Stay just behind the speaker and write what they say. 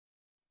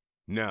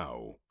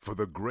Now, for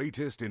the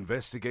greatest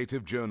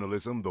investigative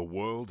journalism the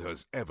world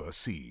has ever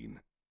seen.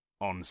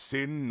 On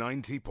Sin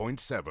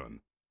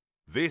 90.7,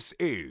 this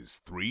is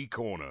Three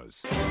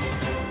Corners.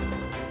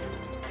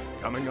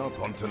 Coming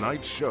up on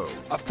tonight's show.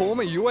 A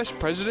former US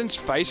president's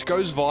face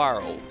goes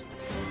viral.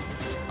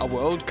 A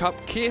World Cup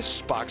kiss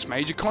sparks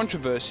major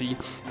controversy,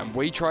 and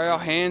we try our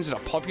hands at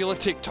a popular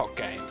TikTok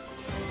game.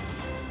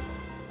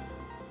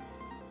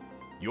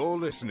 You're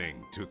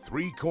listening to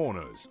Three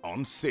Corners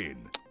on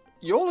Sin.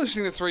 You're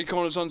listening to Three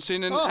Corners on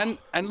Sin,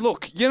 and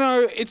look, you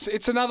know,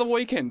 it's another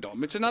weekend,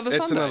 Dom. It's another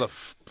Sunday. It's another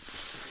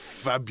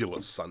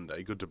fabulous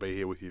Sunday. Good to be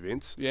here with you,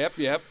 Vince. Yep.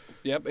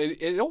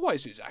 It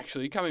always is,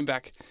 actually. Coming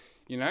back,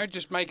 you know,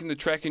 just making the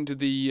trek into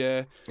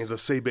the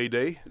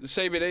CBD. The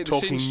CBD, the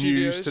Talking Sin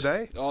news Studios.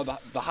 today. Oh,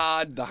 the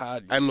hard.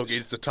 And look,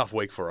 it's a tough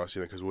week for us,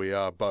 you know, because we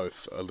are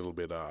both a little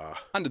bit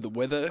under the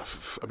weather,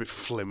 a bit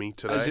phlegmy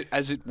today,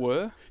 as it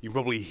were. You can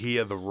probably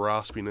hear the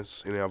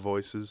raspiness in our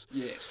voices.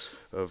 Yes.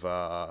 Of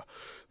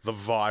the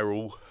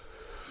viral.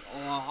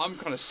 Oh, I'm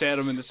kind of sad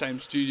I'm in the same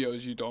studio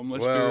as you, Dom.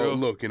 Let's be real. Well,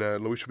 look, you know,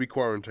 we should be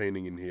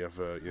quarantining in here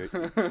for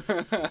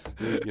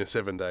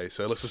 7 days.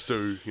 So let's just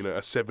do, you know,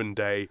 a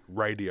 7-day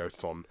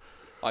radiothon.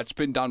 It's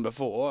been done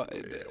before.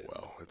 Yeah,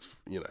 well, it's,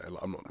 you know,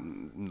 I'm not.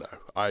 No,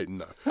 I've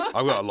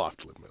got a life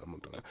to live, man. I'm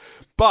not doing that.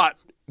 But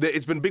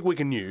it's been a big week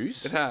of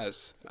news. It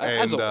has,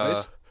 and, as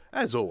always.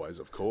 As always,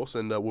 of course,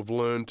 and we've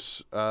learned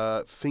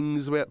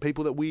things about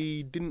people that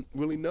we didn't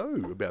really know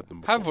about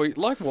them before. Have we?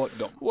 Like what,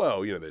 Dom?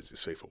 Well, you know, there's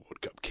this FIFA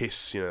World Cup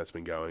kiss, you know, that's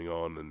been going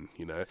on, and,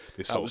 you know,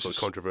 this whole sort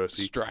of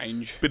controversy.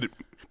 Strange.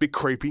 Bit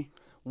creepy.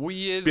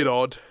 Weird. Bit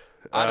odd.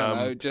 I don't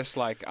know, just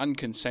like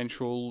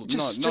unconsensual,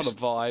 not a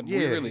vibe. Yeah,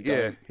 we really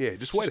don't. Yeah,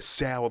 just way to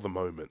sour the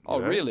moment. Oh,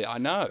 you know? really? I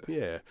know.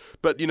 Yeah.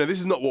 But, you know,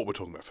 this is not what we're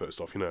talking about first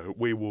off. You know,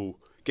 we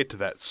will get to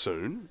that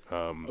soon.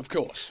 Of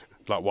course.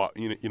 Like what,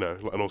 you know,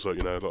 and also,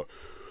 you know, like,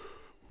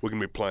 we're going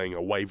to be playing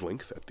a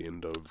wavelength at the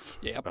end of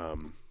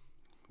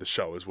the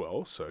show as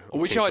well. So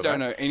which I don't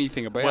know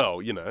anything about.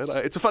 Well, you know,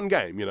 it's a fun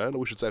game, you know, and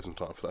we should save some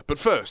time for that. But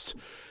first,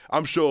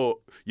 I'm sure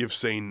you've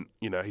seen,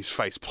 you know, his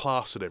face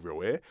plastered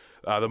everywhere,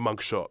 the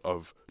mugshot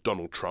of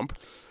Donald Trump.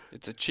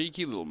 It's a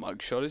cheeky little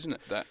mugshot, isn't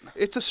it? That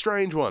It's a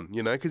strange one,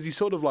 you know, because he's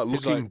sort of like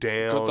looking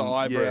down. Got the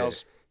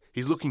eyebrows. Yeah.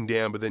 He's looking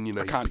down, but then, you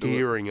know, he's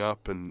peering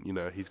up, and, you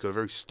know, he's got a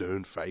very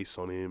stern face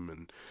on him,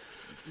 and...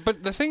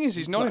 But the thing is,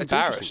 he's not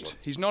embarrassed.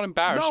 He's not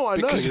embarrassed. No, I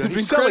know. Because You know, he's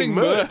he's been selling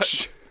creating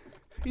merch.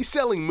 He's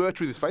selling merch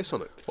with his face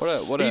on it.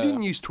 He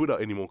didn't use Twitter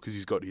anymore because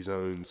he's got his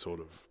own sort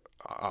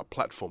of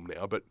platform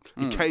now, but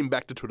he came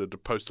back to Twitter to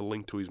post a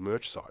link to his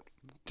merch site.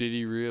 Did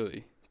he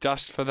really?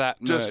 Just for that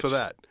merch? Just for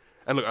that.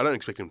 And look, I don't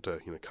expect him to,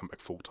 you know, come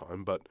back full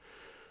time, but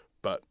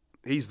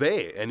he's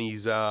there, and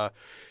he's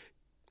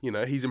you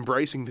know, he's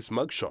embracing this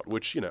mugshot,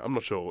 which, you know, I'm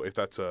not sure if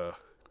that's a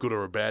good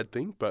or a bad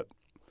thing, but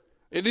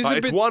it is.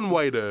 It's one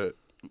way to,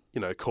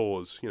 you know,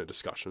 cause, you know,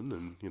 discussion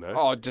and, you know.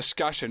 Oh,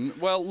 discussion.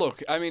 Well,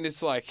 look, I mean,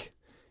 it's like,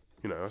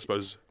 you know, I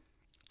suppose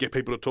get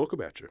people to talk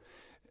about you.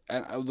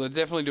 And they're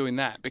definitely doing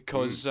that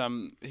because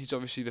he's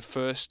obviously the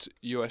first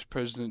US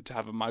president to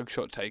have a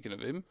mugshot taken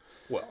of him.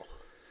 Well,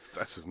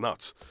 that's just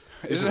nuts.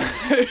 Isn't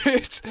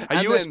it?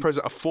 A US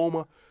president, a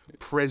former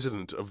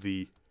president of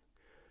the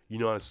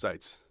United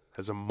States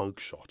has a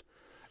mugshot.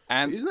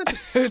 And isn't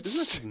that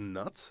just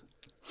nuts?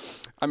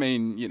 I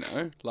mean, you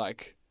know,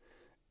 like,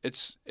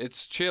 it's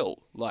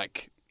chill.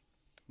 Like,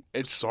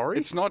 it's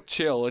not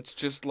chill. It's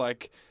just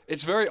like,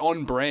 it's very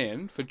on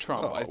brand for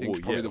Trump. I think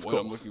is probably the word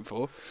I'm looking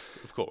for.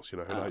 Of course, you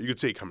know, you could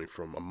see it coming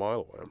from a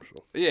mile away, I'm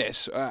sure.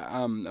 Yes,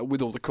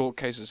 with all the court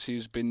cases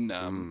he's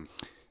been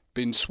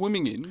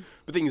swimming in.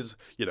 The thing is,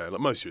 you know,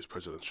 like most US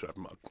presidents should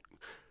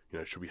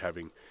have should be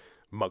having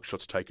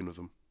mugshots taken of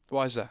them.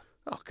 Why is that?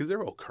 Oh, because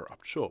they're all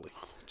corrupt, surely.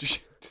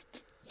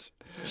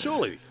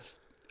 Surely.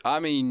 I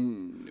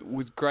mean,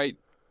 with great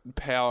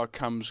power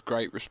comes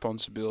great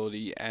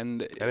responsibility,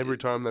 and every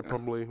time they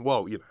probably,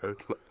 well, you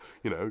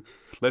know,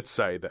 let's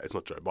say that it's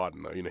not Joe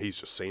Biden though. You know, he's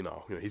just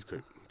senile. You know, he's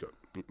got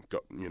you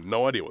know,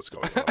 no idea what's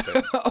going on up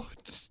there.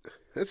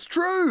 It's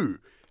true.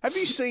 Have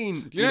you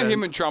seen? You know,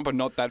 him and Trump are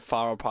not that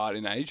far apart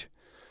in age.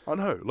 I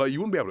know. Like, you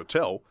wouldn't be able to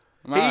tell.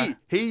 No.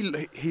 He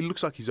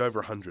looks like he's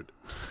over 100.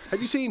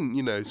 Have you seen,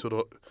 you know, sort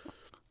of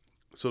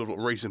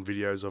recent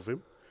videos of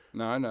him?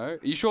 No. Are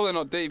you sure they're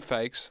not deep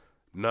fakes?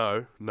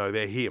 No,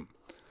 they're him.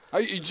 Oh,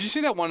 did you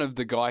see that one of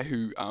the guy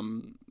who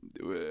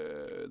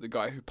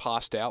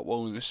passed out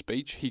while in a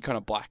speech? He kind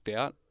of blacked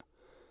out.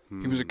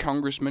 He was a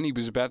congressman. He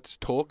was about to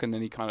talk, and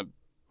then he kind of...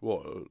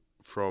 What,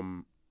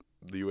 from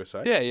the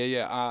USA?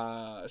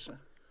 Yeah.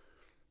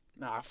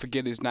 I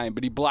forget his name,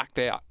 but he blacked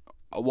out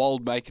while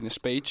making a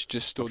speech.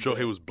 Just stood. I'm sure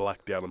there. He was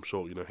blacked out. I'm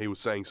sure, you know, he was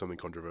saying something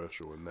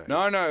controversial, and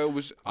No, it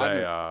was.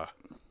 They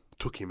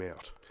took him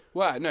out.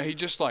 Well, no, he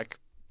just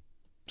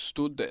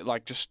stood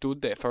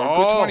there for a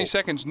good 20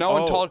 seconds. No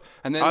one told,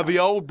 and then the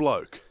old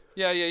bloke.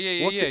 Yeah.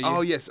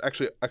 Oh yes,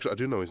 actually, I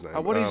do know his name.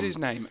 What is his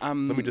name? Let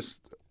me just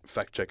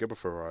fact check it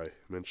before I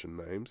mention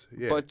names.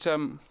 Yeah, but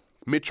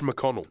Mitch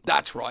McConnell.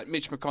 That's right,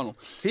 Mitch McConnell.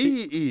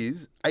 He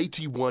is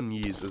 81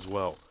 years as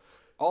well.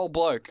 Old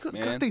bloke, Got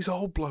man. these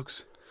old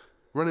blokes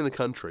running the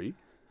country.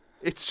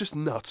 It's just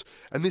nuts.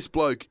 And this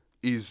bloke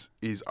is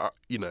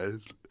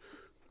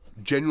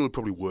genuinely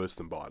probably worse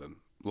than Biden.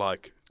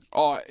 Like,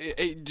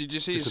 did you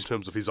see just his... in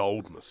terms of his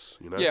oldness,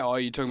 you know? Yeah,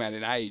 you're talking about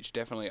in age,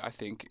 definitely. I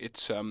think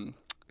it's... And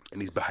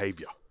his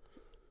behaviour.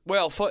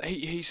 Well,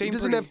 he seemed He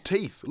doesn't have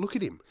teeth. Look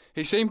at him.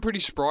 He seemed pretty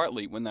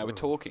sprightly when they were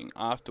talking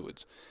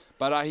afterwards.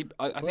 But I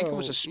think it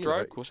was a Well,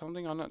 stroke or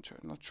something. I'm not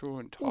sure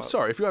entirely. Well,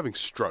 sorry, if you're having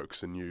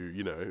strokes and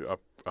you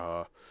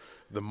are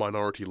the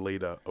minority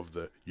leader of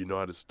the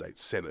United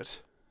States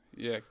Senate,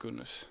 Yeah,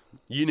 goodness.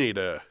 you need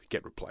to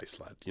get replaced,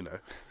 lad. You know,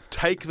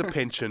 take the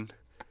pension,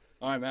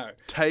 I know.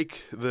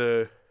 take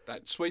the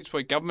That sweet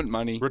government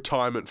money.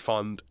 retirement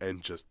fund,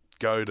 and just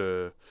go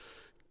to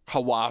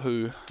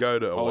Oahu.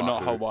 Oahu.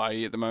 Not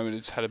Hawaii at the moment.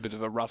 It's had a bit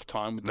of a rough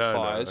time with the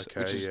fires. Okay,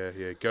 which is,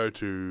 yeah. Go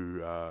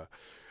to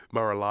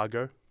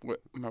Mar-a-Lago,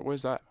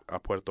 where's that?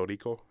 Puerto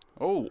Rico.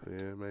 Oh,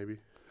 Yeah, maybe,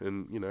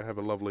 and have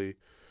a lovely.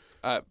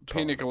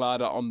 pina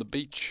colada on the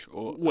beach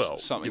or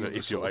something. Of the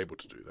if you're sort. able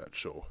to do that,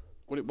 sure.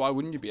 Why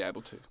wouldn't you be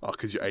able to? Oh,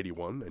 because you're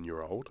 81 and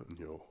you're old and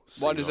you're.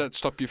 Why does senile. that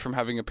stop you from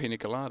having a pina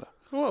colada?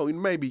 Well,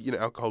 maybe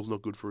alcohol's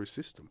not good for his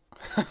system.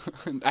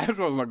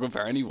 Alcohol's not good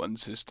for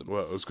anyone's system.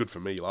 Well, it was good for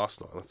me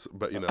last night.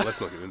 But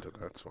let's not get into that.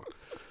 That's fine.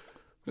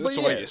 That's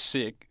the way you're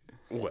sick.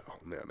 Well,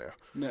 now.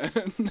 No.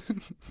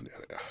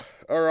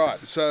 All right.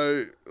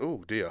 So,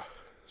 oh dear.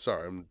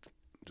 Sorry, I'm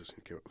just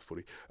gonna keep up the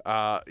footy.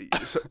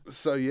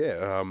 So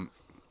yeah.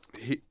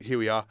 Here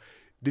we are.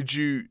 Did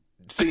you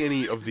see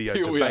any of the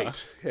Here we are.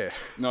 debate? Yeah.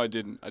 No, I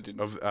didn't.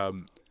 Of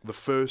the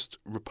first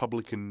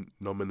Republican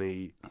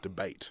nominee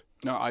debate.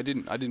 No, I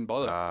didn't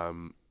bother.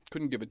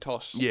 Couldn't give a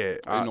toss. Yeah.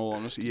 In all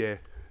honesty. Yeah.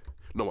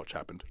 Not much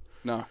happened.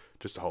 No.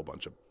 Just a whole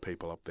bunch of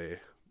people up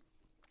there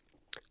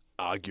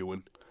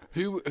arguing.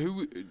 Who?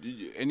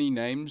 Any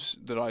names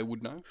that I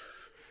would know?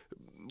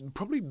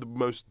 Probably the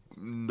most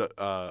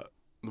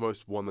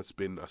one that's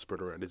been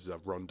spread around is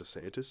Ron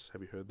DeSantis.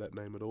 Have you heard that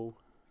name at all?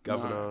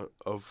 Governor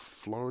of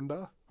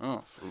Florida.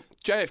 Oh,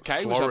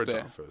 JFK was up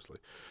there. Firstly,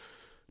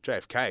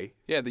 JFK.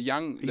 Yeah, the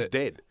young. He's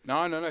dead.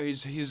 No.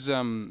 He's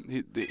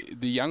the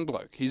young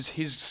bloke.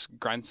 His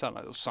grandson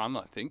or son,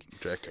 I think.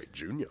 JFK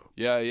Jr.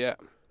 Yeah.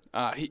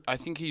 I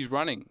think he's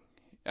running,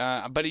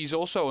 but he's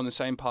also on the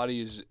same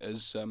party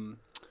as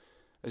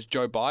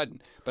Joe Biden.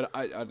 But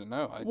I don't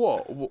know.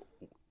 What?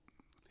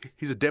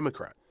 He's a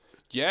Democrat.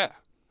 Yeah.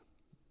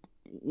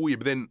 Well, yeah,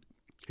 but then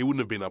he wouldn't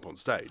have been up on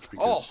stage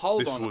because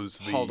hold this on. was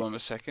the Hold on a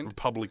second.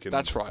 Republican.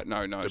 That's right.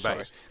 No, debate.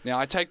 sorry. Now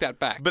I take that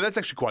back. But that's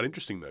actually quite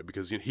interesting though,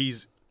 because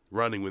he's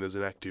running when there's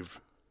an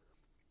active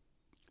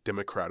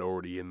Democrat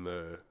already in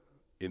the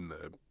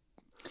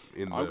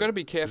I've got to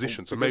be careful.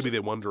 position. So maybe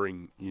they're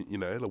wondering,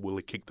 will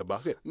he kick the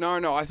bucket?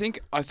 No. I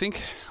think.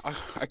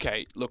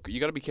 Okay, look, you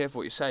got to be careful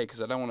what you say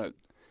because I don't want to.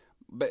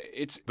 But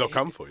They'll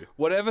come for you.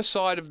 Whatever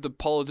side of the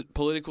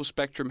political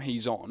spectrum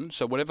he's on,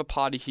 so whatever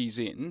party he's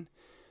in,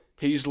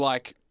 he's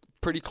like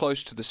pretty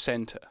close to the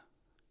center.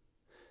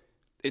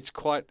 It's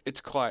quite.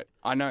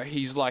 I know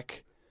he's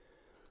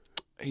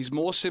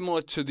more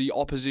similar to the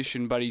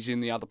opposition, but he's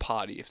in the other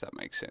party. If that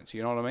makes sense,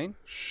 you know what I mean?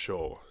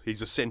 Sure,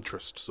 he's a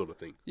centrist sort of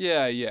thing.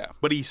 Yeah.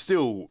 But he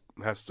still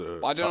has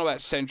to. I don't know about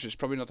centrist.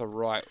 Probably not the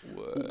right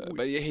word. But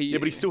but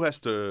he still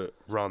has to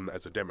run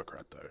as a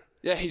Democrat though.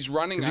 Yeah, he's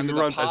running Because if under he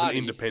runs the party. as an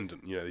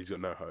independent, he's got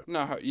no hope.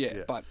 No,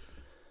 yeah. But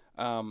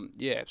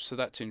so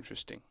that's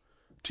interesting.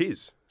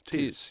 Tis.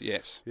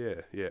 Yes.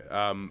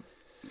 Yeah.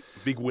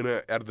 Big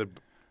winner out of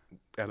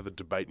the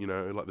debate.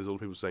 Like there's all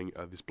people saying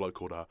this bloke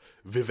called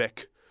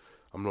Vivek.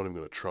 I'm not even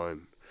going to try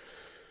and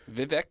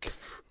Vivek.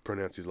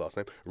 pronounce his last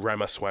name.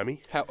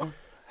 Ramaswamy.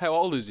 How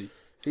old is he?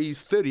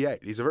 He's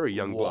 38. He's a very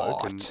young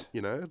bloke, What?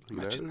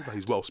 and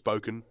he's well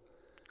spoken,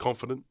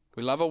 confident.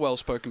 We love a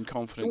well-spoken,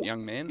 confident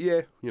young man.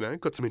 Yeah,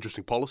 got some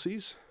interesting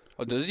policies.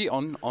 Oh, does he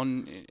on?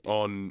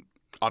 On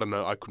I don't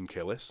know. I couldn't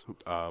care less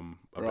about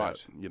Right.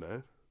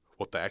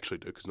 what they actually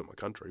do because it's not my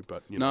country.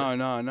 But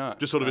No.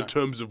 just sort of in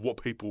terms of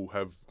what people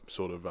have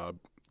sort of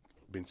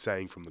been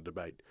saying from the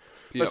debate.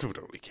 Yep. Most people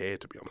don't really care,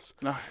 to be honest.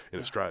 No. In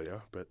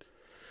Australia, but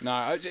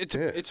No,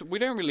 it's we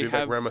don't really Vivek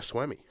have.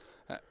 Ramaswamy.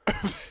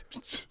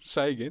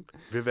 Say again.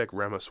 Vivek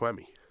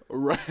Ramaswamy.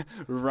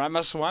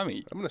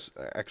 Ramaswamy. I'm gonna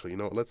actually.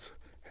 Let's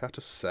how to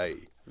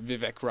say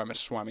Vivek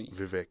Ramaswamy.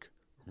 Vivek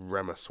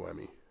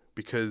Ramaswamy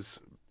because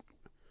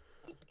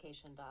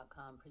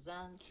Education.com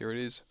presents Here it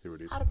is.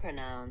 how to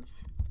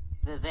pronounce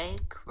Vivek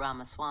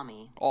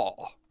Ramaswamy. Oh,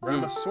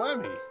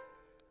 Ramaswamy.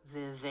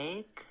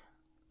 Vivek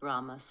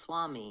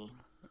Ramaswamy.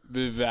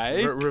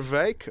 Vivek.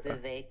 Vivek.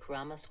 Vivek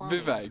Ramaswamy.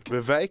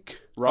 Vivek.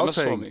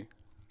 Ramaswamy.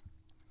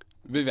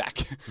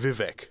 Vivek.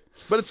 Vivek.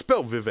 But it's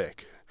spelled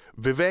Vivek.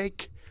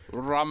 Vivek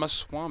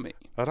Ramaswamy.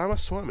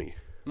 Ramaswamy.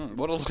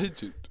 What a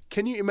legend.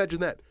 Can you imagine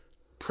that?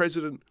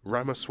 President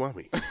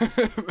Ramaswamy.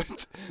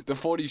 The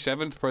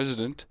 47th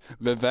president,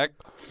 Vivek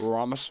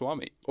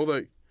Ramaswamy.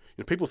 Although,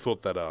 people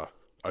thought that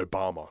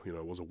Obama,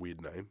 was a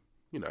weird name.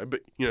 You know, but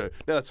now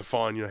that's a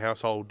fine,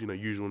 household,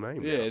 usual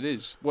name. Yeah, now. it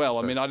is. Well,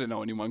 I mean, I didn't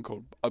know anyone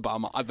called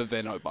Obama other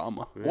than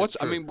Obama. Yeah, What's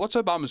true.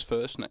 Obama's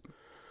first name?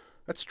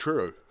 That's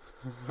true.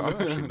 I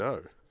don't actually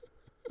know.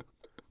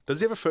 Does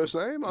he have a first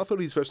name? I thought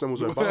his first name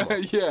was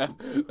Obama. Yeah,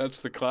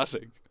 that's the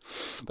classic.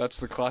 That's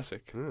the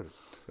classic.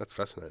 That's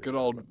fascinating. Good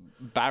old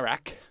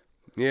Barack.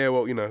 Yeah,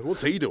 well,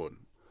 what's he doing?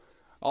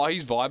 Oh,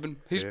 he's vibing.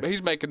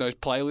 He's making those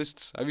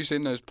playlists. Have you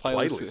seen those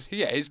playlists? Playlists?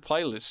 Yeah, his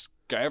playlists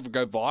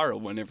go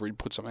viral whenever he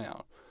puts them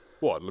out.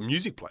 What, the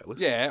music playlist?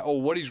 Yeah,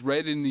 or what he's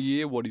read in the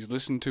year, what he's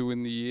listened to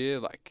in the year.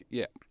 Like,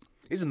 yeah.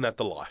 Isn't that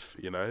the life,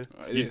 It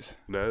is.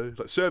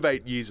 Like serve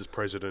 8 years as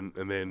president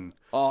and then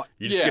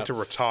you just yeah. get to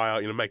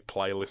retire, make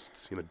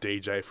playlists,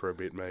 DJ for a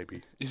bit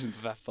maybe.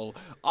 Isn't that the...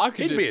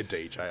 He'd be a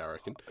DJ, I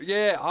reckon.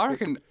 Yeah, I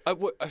reckon...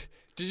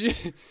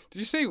 did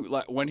you see,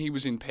 like, when he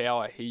was in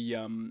power, he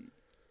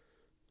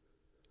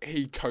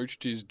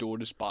coached his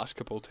daughter's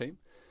basketball team?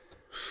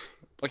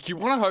 Like, you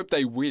want to hope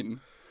they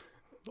win.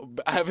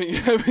 Having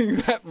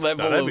that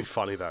level that'd be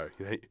funny, though.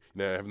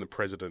 Having the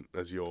president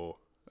as your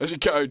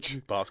coach.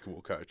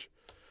 Basketball coach.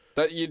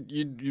 That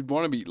you'd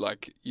want to be,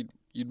 like...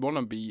 You'd want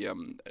to be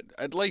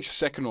at least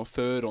second or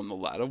third on the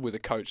ladder with a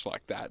coach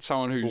like that.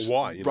 Someone who's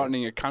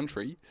running a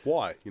country.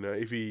 Why?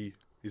 If he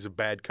is a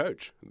bad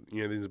coach.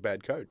 He's a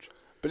bad coach.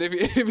 But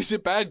if he's a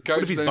bad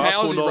coach, his then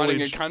how is he running a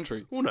knowledge-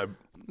 country? Well,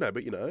 no,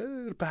 but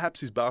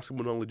perhaps his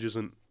basketball knowledge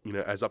isn't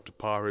as up to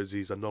par as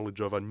his knowledge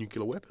of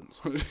nuclear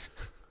weapons.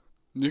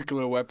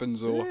 Nuclear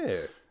weapons or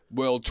Yeah.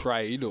 world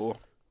trade or...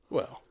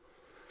 Well,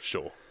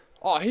 sure.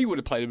 Oh, he would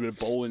have played a bit of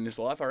ball in his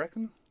life, I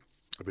reckon.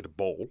 A bit of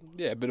ball.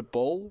 Yeah, a bit of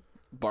ball.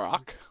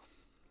 Barack.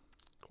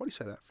 Why do you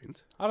say that,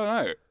 Vince? I don't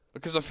know.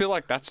 Because I feel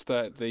like that's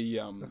the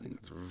I think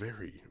it's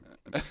very,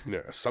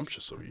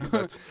 assumptuous of you.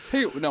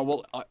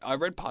 I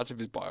read parts of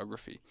his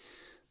biography.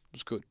 It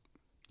was good.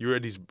 You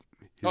read his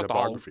Not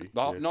biography?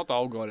 Not the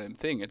whole goddamn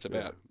thing. It's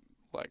about,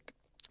 like...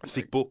 A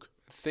thick book.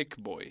 Thick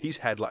boy. He's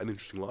had, an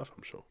interesting life,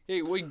 I'm sure.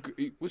 Yeah,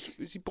 was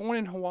he born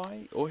in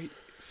Hawaii? Or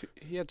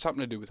he had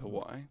something to do with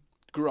Hawaii?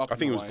 Grew up I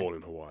think in he was Hawaii. born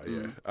in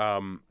Hawaii,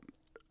 yeah.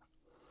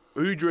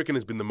 Who do you reckon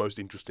has been the most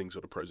interesting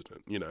sort of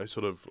president,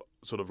 sort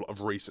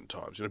of recent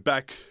times?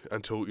 Back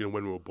until,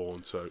 when we were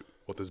born. So,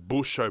 there's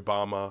Bush,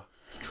 Obama,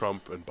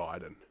 Trump, and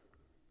Biden,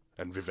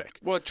 and Vivek.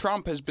 Well,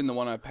 Trump has been the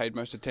one I've paid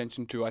most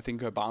attention to. I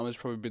think Obama's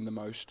probably been the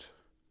most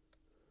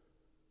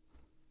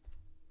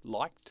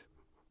liked.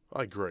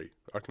 I agree.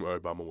 I reckon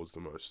Obama was the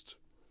most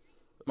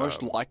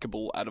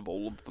Likeable out of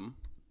all of them,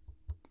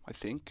 I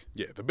think.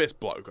 Yeah, the best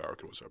bloke, I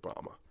reckon, was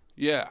Obama.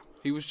 Yeah,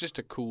 he was just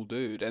a cool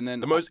dude. And then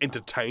the most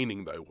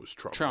entertaining, though, was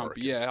Trump. Trump,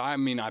 yeah. I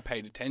mean, I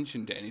paid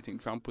attention to anything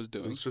Trump was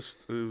doing. It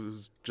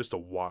was just a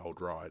wild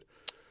ride.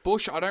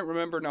 Bush, I don't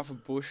remember enough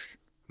of Bush.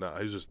 No,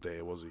 he was just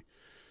there, was he?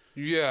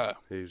 Yeah.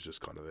 He was just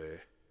kind of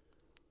there.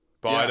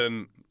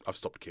 Biden, I've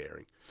stopped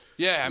caring.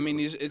 Yeah, I mean,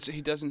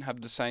 he doesn't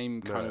have the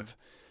same kind of...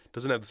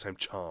 Doesn't have the same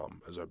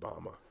charm as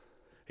Obama.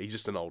 He's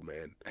just an old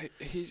man. I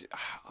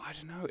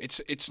don't know.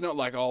 It's not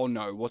like, oh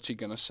no, what's he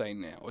gonna say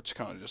now? It's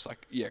kind of just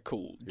like, yeah,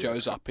 cool. Yeah.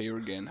 Joe's up here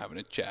again having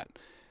a chat.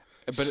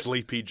 But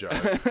Sleepy Joe.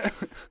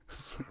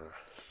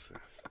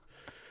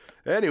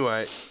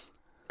 Anyway,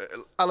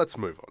 let's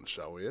move on,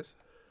 shall we?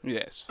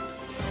 Yes.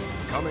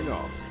 Coming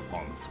up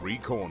on Three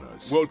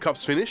Corners. World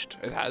Cup's finished.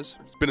 It has.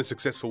 It's been a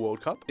successful World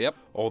Cup. Yep.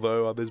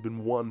 Although there's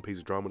been one piece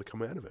of drama to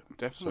come out of it.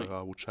 Definitely.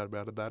 So we'll chat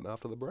about that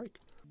after the break.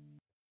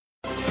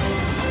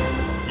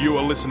 You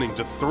are listening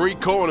to Three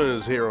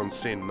Corners here on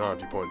Sin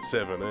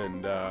 90.7,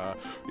 and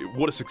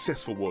what a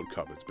successful World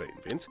Cup it's been,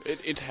 Vince.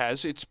 It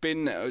has. It's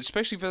been,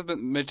 especially for the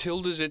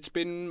Matildas, it's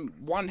been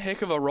one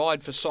heck of a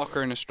ride for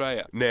soccer in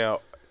Australia.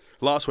 Now,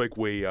 last week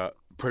we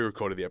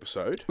pre-recorded the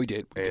episode. We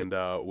did.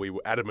 We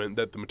were adamant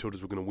that the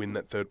Matildas were going to win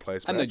that third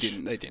place match. And they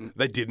didn't.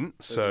 They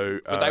didn't.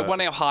 So, but they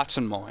won our hearts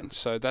and minds,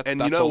 so that's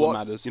all that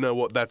matters. You know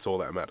what? That's all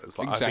that matters.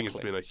 Exactly. I think it's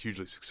been a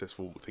hugely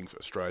successful thing for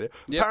Australia.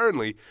 Yep.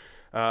 Apparently,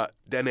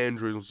 Dan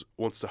Andrews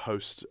wants to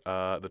host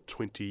the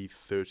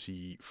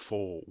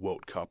 2034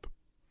 World Cup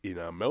in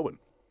Melbourne.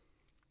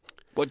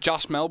 What,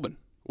 just Melbourne?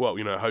 Well,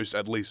 host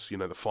at least,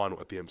 the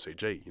final at the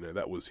MCG.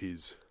 That was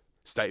his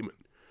statement.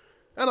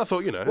 And I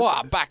thought,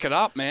 Well, back it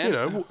up, man.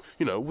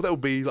 that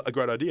would be a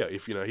great idea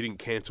if, he didn't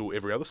cancel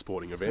every other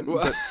sporting event.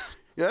 But,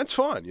 that's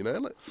fine,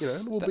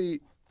 we'll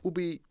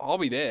be... I'll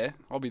be there.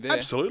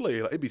 Absolutely.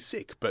 It'd be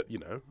sick, but,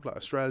 like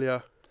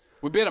Australia...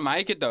 We better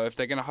make it, though, if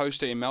they're going to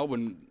host it in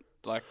Melbourne,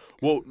 like...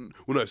 Well,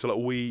 no, so,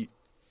 we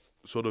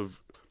sort of...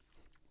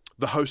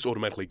 The host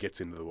automatically gets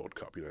into the World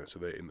Cup, so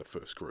they're in the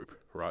first group,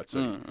 right?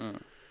 So,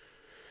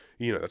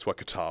 that's why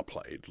Qatar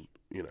played,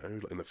 in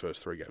the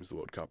first 3 games of the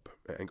World Cup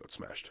and got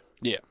smashed.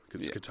 Yeah.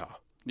 Because it's Qatar.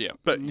 Yeah.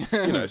 But,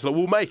 so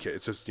we'll make it.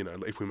 It's just,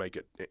 if we make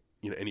it,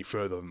 any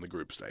further than the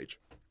group stage.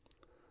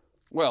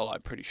 Well,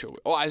 I'm pretty sure.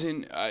 Oh, as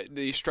in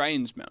the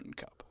Australians Mountain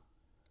Cup.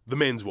 The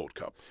Men's World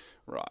Cup.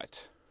 Right.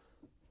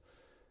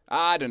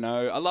 I don't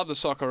know. I love the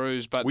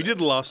Socceroos, but... We did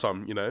it last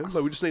time,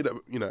 we just need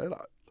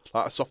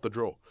a softer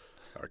draw,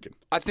 I reckon.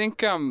 I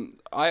think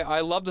I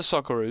love the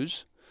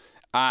Socceroos.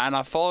 And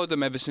I followed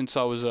them ever since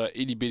I was a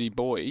itty bitty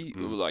boy,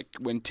 like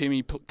when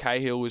Timmy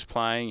Cahill was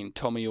playing and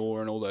Tommy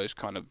Orr and all those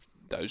guys,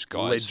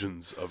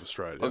 Legends of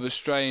Australia, of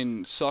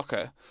Australian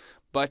soccer.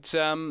 But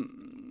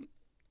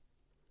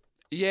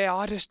yeah,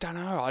 I just don't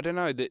know. I don't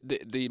know.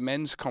 The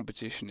men's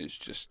competition is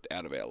just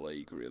out of our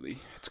league. Really,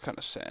 it's kind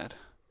of sad.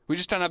 We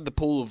just don't have the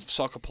pool of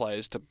soccer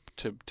players to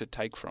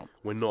take from.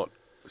 We're not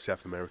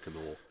South American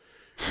or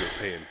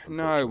European.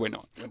 No, we're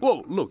not.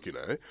 Well, look,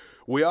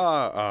 we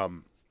are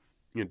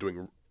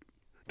doing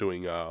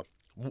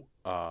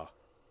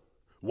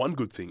one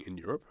good thing in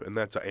Europe, and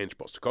that's Ange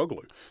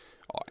Postecoglou.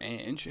 Oh,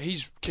 Ange,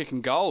 he's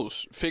kicking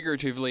goals,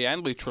 figuratively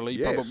and literally.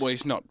 Yes. Probably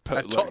he's not.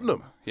 At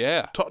Tottenham.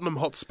 Yeah. Tottenham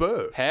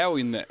Hotspur. How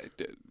in that?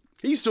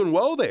 He's doing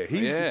well there.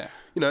 He's, Yeah.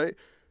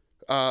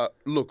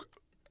 Look,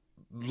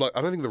 like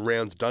I don't think the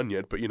round's done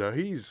yet, but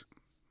he's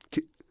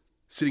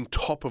sitting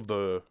top of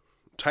the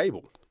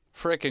table.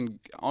 Frickin'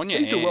 on your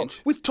He's doing well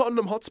Ange. with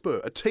Tottenham Hotspur,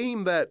 a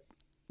team that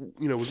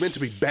was meant to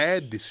be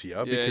bad this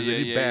year because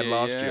they did bad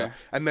last year,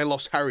 and they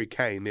lost Harry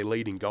Kane, their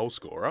leading goal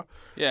scorer.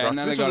 Yeah, right? and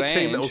then This they was got a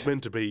team that Ange. was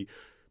meant to be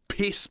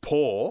piss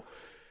poor,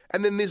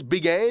 and then this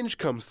big Ange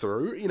comes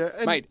through.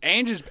 And Mate,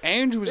 Ange was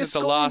they're at the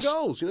scoring last.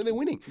 goals. They're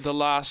winning. The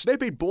last. They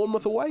beat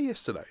Bournemouth away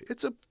yesterday.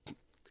 It's a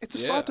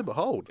sight to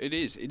behold. It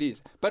is.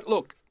 But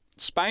look,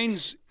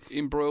 Spain's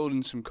embroiled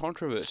in some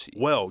controversy.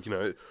 Well,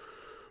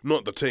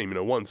 not the team.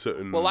 One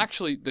certain. Well,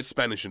 actually, the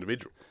Spanish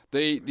individual.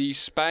 The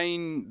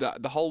Spain,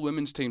 the whole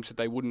women's team said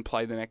they wouldn't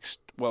play the next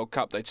World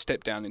Cup. They'd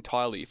step down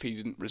entirely if he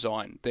didn't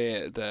resign.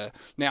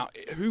 Now,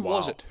 who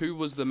was it? Who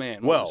was the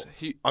man? Well,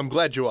 I'm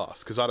glad you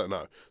asked because I don't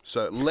know.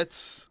 So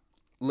let's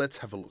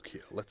have a look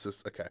here.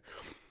 Okay.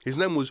 His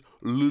name was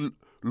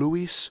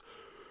Luis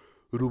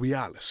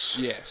Rubiales.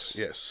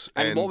 Yes.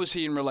 And what was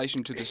he in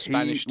relation to the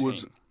Spanish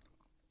team?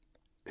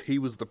 He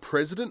was the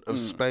president of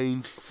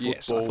Spain's Football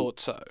Yes, I thought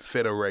so.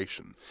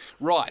 Federation.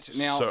 Right.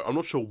 Now, So I'm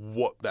not sure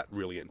what that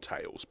really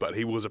entails, but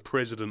he was a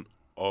president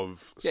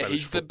of Spanish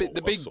he's the football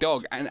of big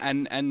sorts. dog,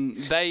 and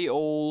they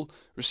all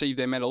received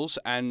their medals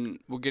and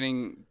were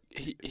getting.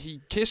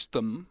 He kissed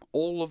them,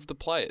 all of the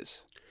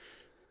players.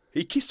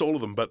 He kissed all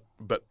of them,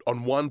 but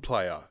on one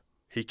player,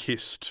 he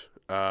kissed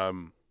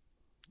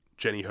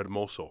Jenny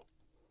Hermoso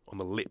on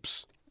the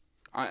lips.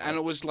 And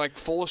it was like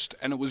forced,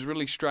 and it was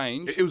really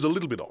strange. It was a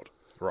little bit odd,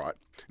 right?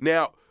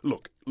 Now,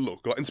 look,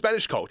 like in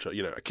Spanish culture,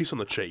 a kiss on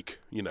the cheek,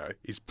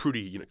 is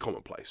pretty,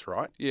 commonplace,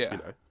 right? Yeah.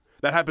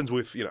 That happens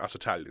with, us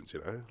Italians,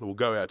 We'll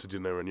go out to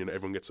dinner and,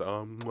 everyone gets,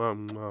 yeah.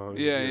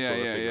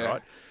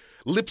 right?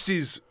 Lips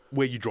is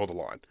where you draw the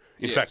line.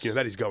 In fact,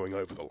 that is going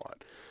over the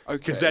line. Okay.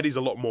 Because that is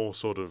a lot more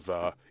sort of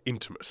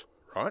intimate,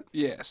 right?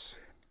 Yes.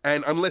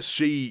 And unless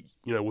she,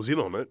 was in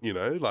on it,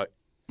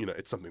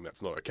 it's something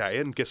that's not okay.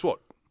 And guess what?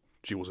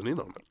 She wasn't in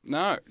on it.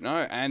 No.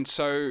 And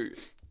so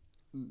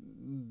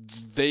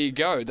there you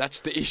go.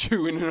 That's the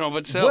issue in and of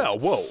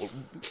itself. Well,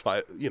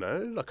 like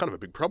kind of a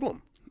big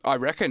problem. I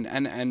reckon,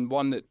 and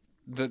one that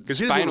he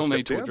Spain doesn't will wanna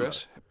need to step down,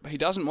 address. He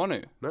doesn't want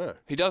to. No.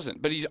 He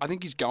doesn't. But I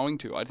think he's going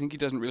to. I think he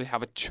doesn't really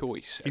have a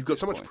choice. He's at got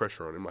this so much point.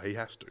 pressure on him. Like, he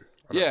has to.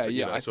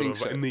 I think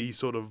so. In the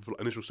sort of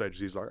initial stages,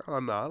 he's like, oh,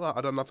 no, I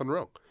done nothing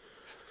wrong.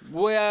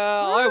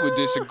 Well, I would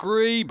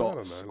disagree,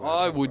 boss. know,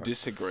 I would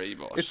disagree,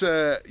 boss. It's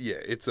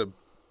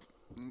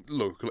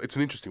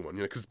an interesting one,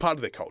 because it's part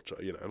of their culture,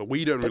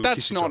 We don't really that's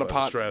kiss each not other a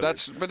part. in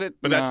Australia.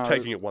 But that's no.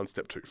 taking it one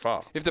step too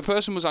far. If the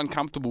person was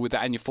uncomfortable with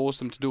that and you forced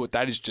them to do it,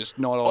 that is just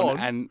not on.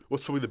 And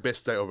what's probably the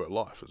best day of her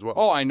life as well.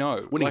 oh, I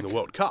know, Winning the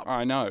World Cup.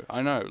 I know.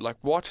 Like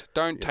what?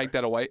 Don't take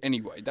that away.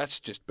 Anyway, that's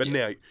just. But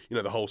now,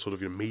 the whole sort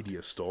of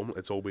media storm,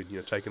 it's all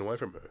been taken away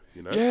from her.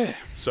 Yeah.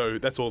 So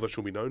that's all that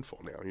she'll be known for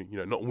now.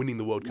 Not winning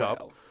the World Cup.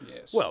 Well,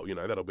 yes. Well,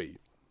 that'll be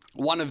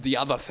one of the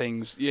other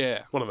things.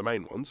 Yeah. one of the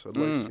main ones, at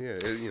least.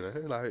 Yeah,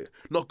 like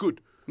not good.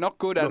 Not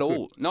good at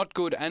all. Not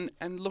good. And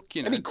look,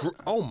 And he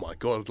oh my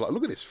god! Like,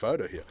 look at this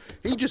photo here.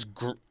 He just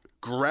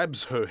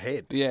grabs her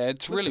head. yeah,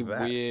 it's Look really at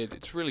that. weird.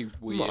 It's really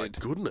weird. My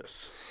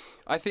goodness.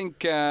 I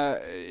think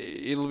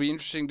it'll be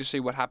interesting to see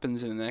what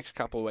happens in the next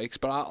couple of weeks.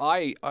 But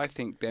I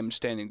think them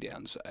standing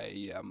down's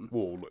a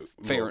Well,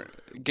 fair.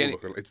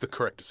 it's the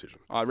correct decision.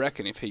 I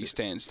reckon if he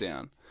stands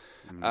down,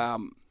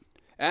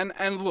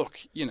 and look,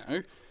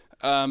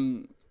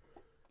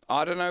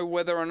 I don't know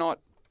whether or not.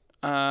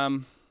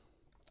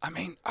 I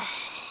mean,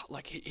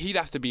 like he'd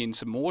have to be in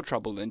some more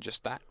trouble than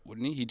just that,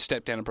 wouldn't he? He'd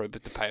step down and probably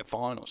have to pay a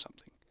fine or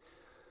something.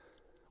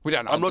 We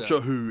don't know. I'm not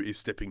sure who is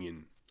stepping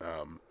in.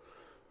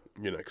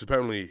 Because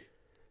apparently,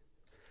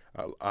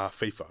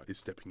 FIFA is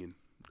stepping in.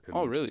 And,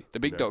 Oh, really? The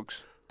big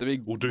dogs, the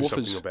big We'll do woofers.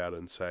 something about it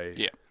and say,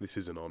 Yeah. this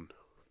isn't on.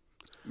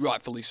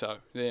 Rightfully so.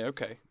 Yeah.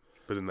 Okay.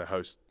 But then they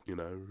host, they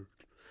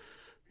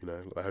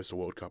host a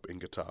World Cup in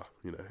Qatar,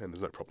 and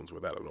there's no problems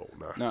with that at all.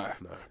 No.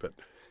 But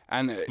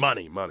And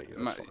money,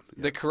 that's fine. Yeah.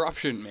 the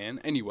corruption, man.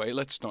 Anyway,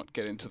 let's not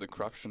get into the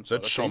corruption The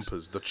side of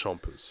things.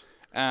 chompers.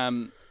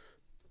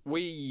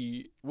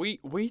 We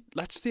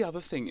that's the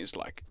other thing is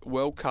like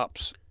World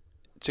Cups.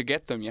 To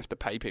get them, you have to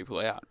pay people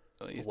out.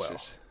 It's Well,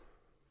 just,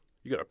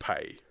 You got to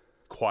pay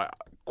quite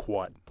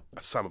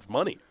a sum of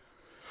money.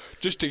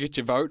 just to get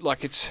your vote.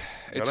 Like it's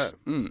I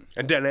know.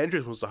 And Dan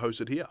Andrews wants to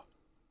host it here.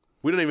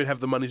 We don't even have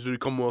the money to do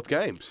Commonwealth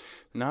Games.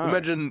 No.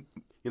 Imagine,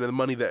 the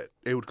money that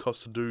it would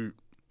cost to do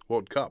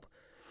World Cup.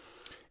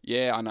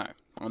 Yeah, I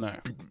know.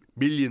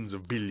 Millions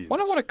of billions.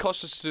 Wonder what it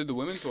costs us to do the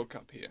Women's World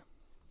Cup here.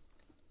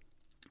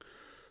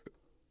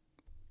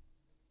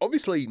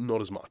 Obviously,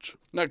 not as much.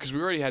 No, because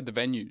we already had the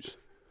venues.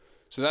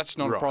 So that's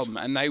not Right. a problem.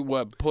 And they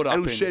were put up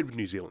And it was in... shared with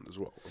New Zealand as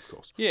well, of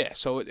course. Yeah,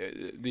 so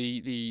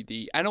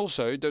and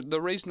also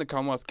the reason the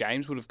Commonwealth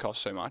Games would have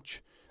cost so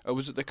much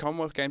was it the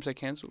Commonwealth Games they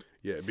cancelled?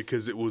 Yeah,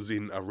 because it was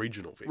in a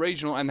regional venue.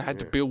 Regional, and they had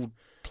to build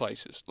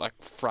places like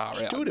far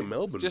out. do it in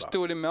Melbourne, Just but-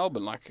 do it in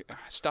Melbourne, like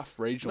stuff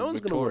regional. No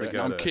one's gonna wanna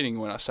Victoria. go I'm to- kidding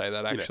when I say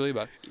that actually,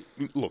 but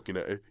Look, and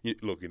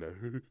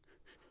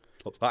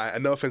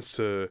no offense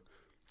to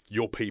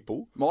your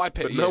people,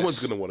 but no one's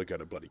going to want to go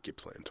to bloody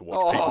Gippsland to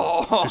watch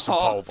people do some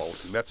pole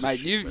vaulting. That's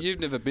mate, a you've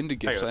never been to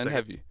Hang on a Gippsland,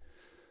 have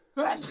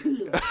second.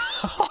 you?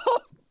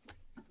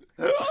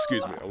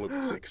 Excuse me, I'm a little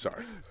bit sick.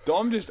 Sorry,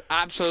 Dom just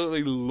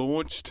absolutely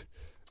launched.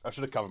 I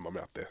should have covered my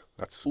mouth there.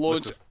 Let's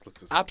Launched just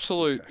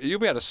absolute. You'll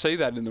be able to see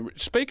that in the.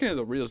 Speaking of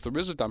the reels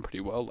have done pretty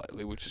well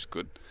lately, which is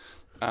good.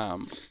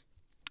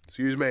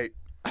 Excuse me.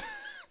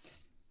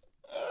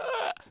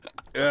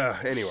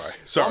 Anyway,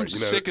 sorry. I'm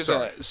sick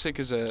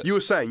as a. You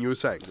were saying.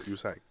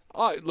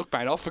 Oh, look,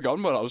 mate, I've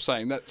forgotten what I was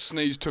saying. That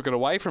sneeze took it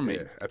away from me.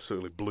 Yeah,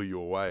 absolutely blew you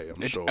away.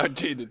 I'm sure. It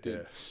did. It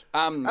did.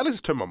 Yeah. At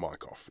least turn my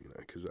mic off,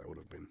 because that would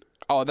have been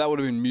Oh, that would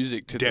have been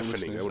music to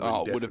deafening. the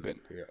listeners. It Would have been.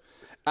 Yeah.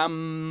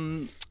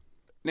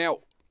 Now,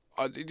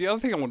 the other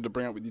thing I wanted to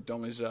bring up with you,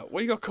 Dom, is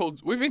we got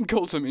called. We've been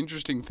called some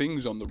interesting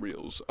things on the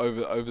reels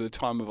over the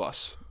time of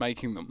us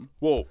making them.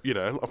 Well,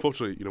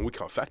 unfortunately, we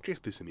can't fact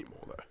check this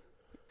anymore, though.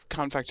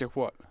 Can't fact check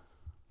what?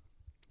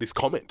 This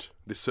comment,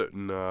 this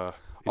certain. Oh,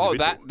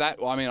 individual. that.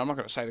 Well, I mean, I'm not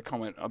going to say the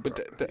comment, but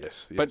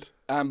yes. but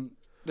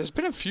there's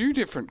been a few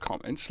different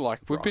comments.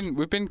 Like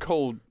we've been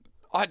called.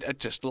 I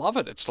just love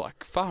it. It's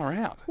like far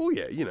out Well,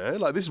 yeah,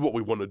 this is what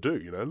we want to do.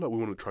 Like we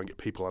want to try and get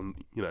people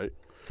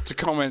to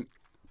comment.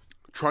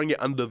 try and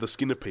get under the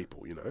skin of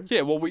people.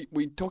 Yeah, well,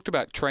 we talked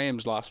about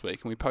trams last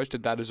week, and we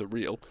posted that as a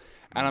reel,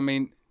 and I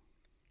mean,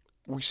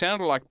 we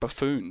sounded like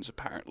buffoons.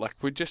 Apparently, like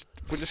we're just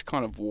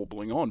kind of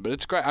warbling on, but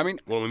it's great. I mean,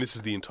 this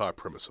is the entire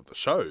premise of the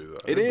show. Though,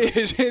 it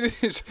is,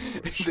 yes.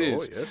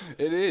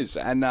 It is,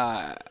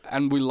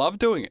 and we love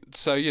doing it.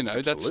 So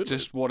that's Absolutely.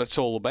 just what it's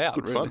all about. It's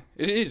good really. fun.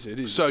 It is.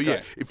 So It's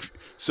yeah,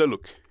 great.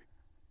 look,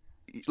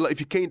 like if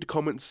you're keen to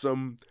comment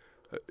some,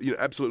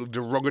 absolutely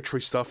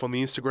derogatory stuff on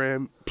the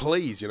Instagram,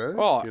 please,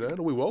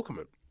 we welcome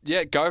it.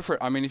 Yeah, go for it.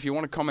 I mean, if you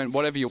want to comment,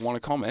 whatever you want to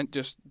comment,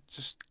 just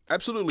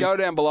Absolutely, go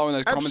down below in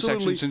those comment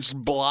Absolutely. sections and just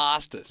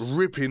blast us.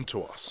 rip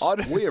into us. I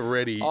don't- We are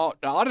ready. Oh,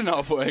 I don't know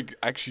if we're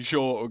actually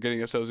sure what we're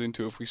getting ourselves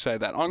into if we say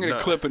that. I'm going to No.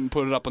 clip it and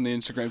put it up on the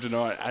Instagram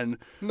tonight. And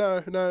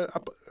No,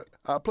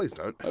 please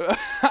don't.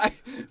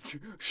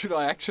 should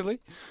I actually?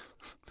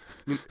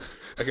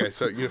 Okay,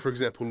 so for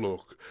example,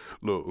 look.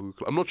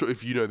 I'm not sure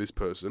if you know this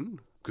person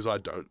because I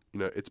don't.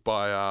 It's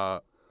by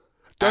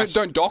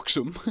Don't dox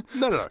them.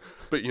 No.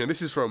 But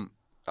this is from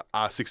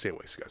 16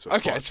 weeks ago. So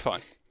Okay, it's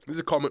fine. This is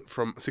a comment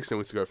from 16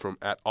 weeks ago from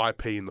at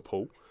IP in the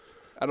pool.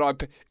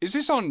 Is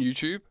this on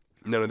YouTube?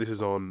 No, this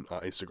is on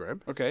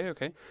Instagram.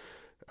 Okay.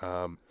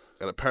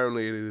 And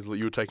apparently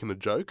you were taking a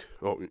joke.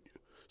 Oh,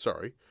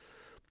 sorry,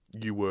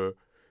 you were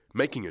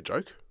making a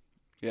joke,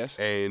 Yes.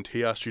 and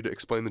he asked you to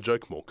explain the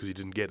joke more because he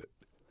didn't get it.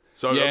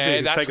 So Yeah, obviously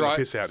he's that's taking right.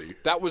 the piss out of you.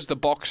 That was the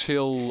Box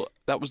Hill.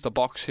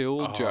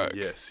 Joke.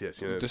 Yes.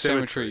 The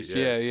cemeteries.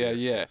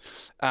 Yeah.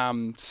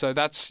 So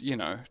that's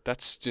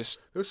just.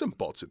 There were some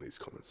bots in these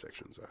comment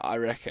sections. Though. I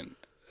reckon.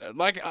 I don't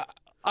Like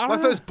know.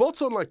 those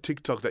bots on like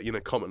TikTok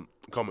that comment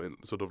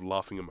sort of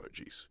laughing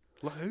emojis.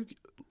 Like who,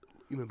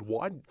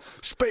 why?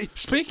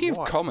 Speaking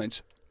Why? of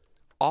comments,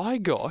 I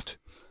got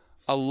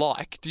a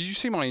like. Did you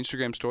see my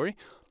Instagram story?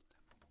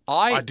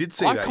 I did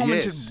see I that,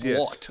 commented yes.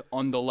 what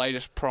on the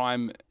latest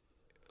Prime,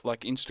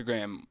 like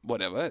Instagram,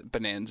 whatever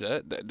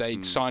Bonanza.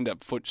 They signed a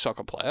foot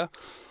soccer player,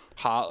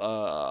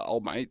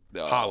 old mate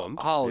Haaland.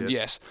 Haaland,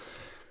 yes.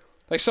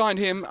 They signed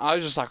him. I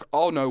was just like,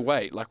 oh no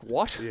way, like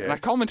what? Yeah. And I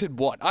commented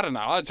what? I don't know.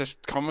 I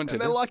just commented.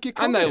 And they it. like your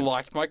And they comment.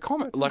 liked my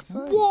comment. That's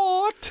like insane.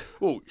 what?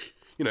 Well,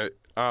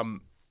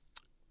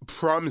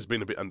 Prime has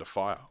been a bit under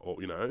fire, or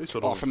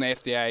sort Oh, of. from the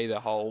FDA, the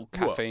whole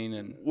caffeine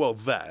and. Well,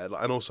 that,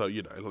 and also,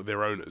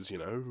 their owners,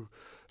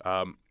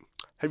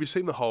 have you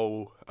seen the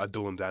whole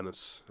Dylan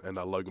Dennis and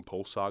Logan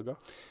Paul saga?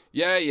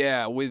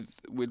 Yeah, with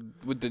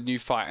the new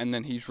fight, and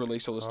then he's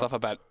released all the stuff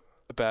about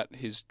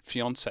his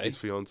fiance. His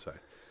fiance.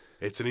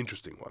 It's an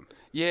interesting one.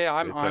 Yeah,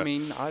 I It's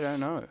mean, I don't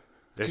know,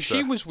 because It's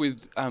she a- was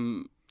with She's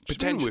been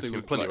potentially with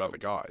with plenty of like, other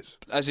guys.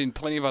 as in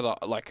plenty of other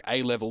like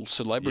A-level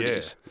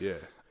celebrities. Yeah.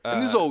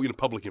 And this is all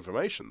public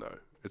information, though.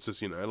 It's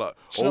just not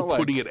all like-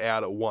 putting it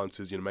out at once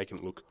is making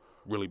it look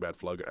really bad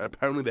for Logan. And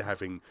apparently they're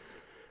having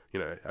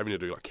to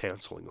do like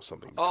counselling or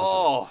something. because of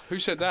Oh, who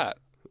said that?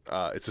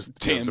 it. It's just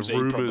TMZ the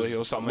rumors probably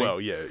or something. Well,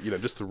 yeah,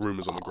 just the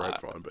rumors on the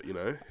grapevine. But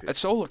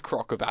It's all a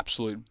crock of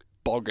absolute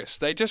bogus.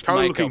 They just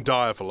Currently make looking up.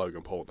 dire for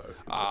Logan Paul, though.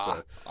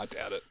 So I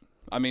doubt it.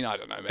 I mean, I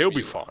don't know. Maybe he'll be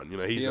he will. fine. You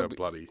know, he's He'll a be-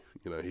 bloody.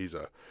 You know, he's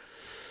a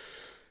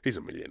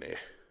millionaire.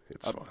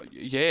 It's fine.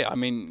 Yeah, I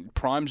mean,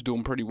 Prime's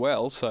doing pretty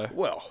well. So,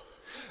 Well,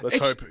 let's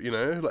It's- hope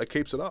it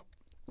keeps it up.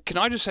 can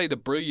I just say the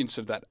brilliance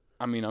of that?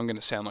 I mean, I'm going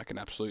to sound like an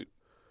absolute,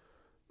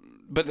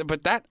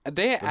 but that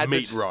their The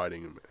meat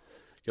riding.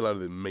 Get out of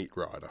the meat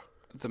rider.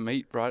 the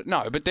meat right?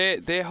 No, but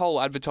their whole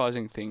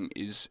advertising thing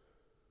is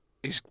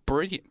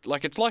brilliant.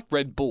 Like it's like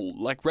Red Bull.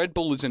 Like Red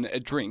Bull is a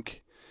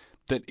drink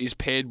that is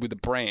paired with a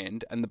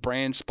brand, and the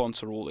brand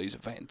sponsor all these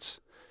events,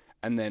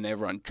 and then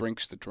everyone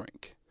drinks the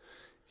drink.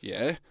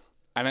 Yeah,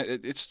 and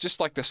it's just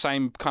like the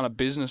same kind of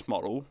business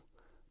model,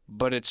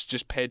 but it's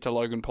just paired to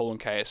Logan Paul and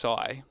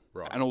KSI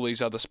Right. and all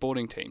these other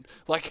sporting teams.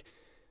 Like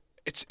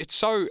it's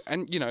so,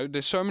 and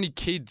there's so many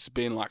kids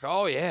being like,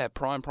 oh yeah,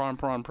 Prime,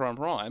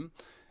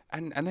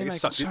 and they Get make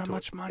sucked so into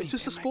much it. money. It's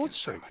just They're a sports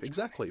making so drink, much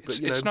exactly. money. But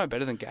It's no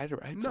better than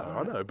Gatorade. No,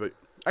 I know, but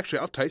actually,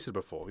 I've tasted it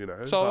before. You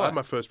know, So I have had I.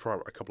 my first Prime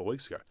a couple of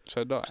weeks ago.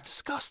 So do I. It's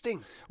disgusting.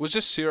 It was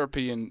just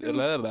syrupy and It was,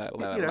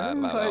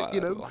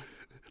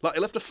 like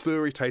it left a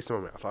furry taste in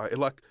my mouth. It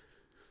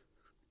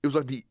was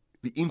like the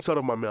inside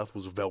of my mouth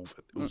was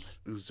velvet. It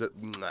was just.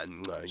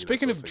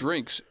 Speaking of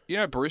drinks,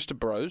 Barista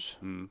Bros,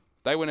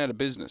 they went out of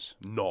business.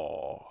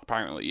 No,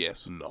 Apparently,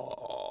 yes.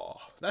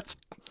 that's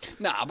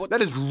Nah, but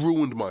that has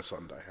ruined my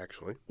Sunday.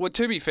 Actually, well,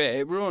 to be fair,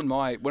 it ruined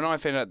when I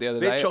found out the other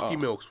their day. chalky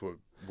milks were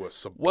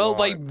sublime. Well,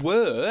 they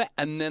were,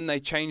 and then they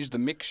changed the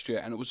mixture,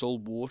 and it was all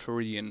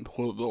watery and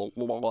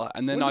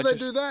and then When did they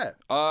do that?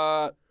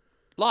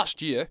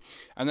 last year,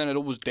 and then it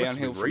all was Must have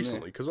downhill been from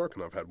recently, because I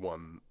reckon I've had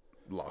one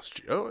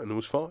last year and it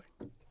was fine.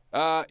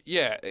 there.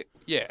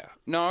 Yeah.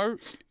 No,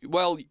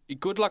 well,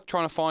 good luck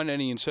trying to find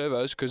any in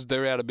servos because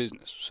they're out of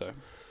business. So,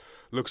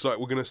 Looks like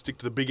we're going to stick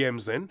to the Big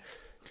M's then.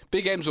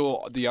 Big M's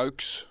or the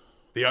Oaks.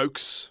 The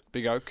Oaks.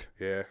 Big Oak.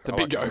 Yeah. The I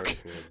Big like Oak.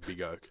 Yeah,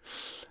 Big Oak.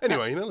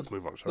 Anyway, let's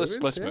move on. shall we,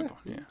 Let's Vince? move on.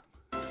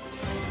 Yeah.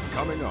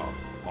 Coming up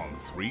on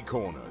Three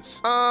Corners.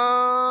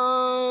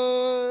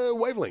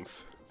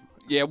 Wavelength.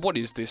 Yeah. What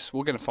is this?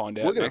 We're going to find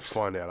out. We're going to next.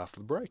 find out after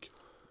the break.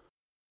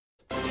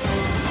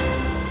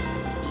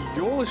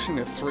 You're listening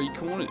to Three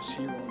Corners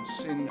here on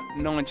Sin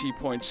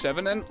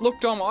 90.7, and look,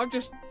 Dom, I've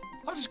just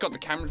got the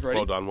cameras ready.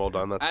 Well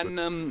done. That's good.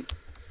 And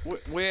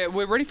we're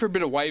ready for a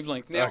bit of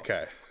wavelength now.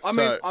 Okay. I so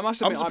mean, I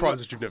must admit, I'm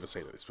surprised that you've never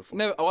seen this before.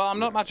 Never. Well, I'm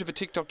not much of a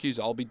TikTok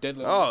user. I'll be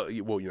deadly. Oh,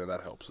 well,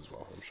 that helps as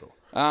well, I'm sure.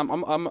 I'm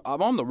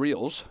on the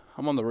reels.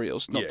 I'm on the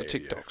reels, not the Yeah.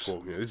 TikToks.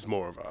 Well, this is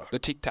more of a... The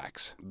Tic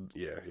Tacs.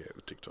 the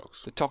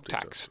TikToks. The Tok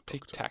Tacs.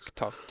 Tic Tac,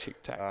 Tok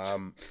Tic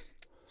Tacs.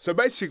 So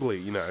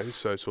basically,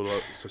 so sort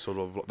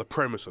of like the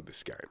premise of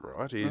this game,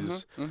 right,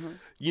 is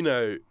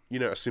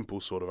a simple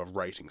sort of a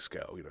rating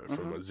scale,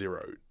 from a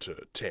 0 to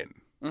 10,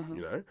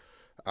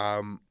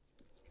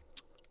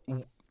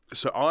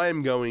 So I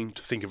am going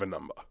to think of a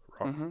number,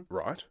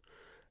 right,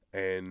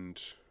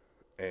 and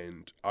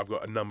I've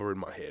got a number in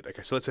my head.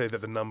 Okay, so let's say that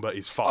the number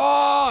is 5.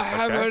 Oh, I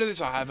have okay? heard of this.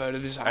 I have heard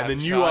of this. And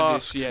then you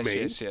ask me.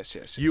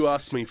 Yes. You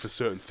ask me for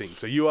certain things.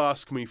 So you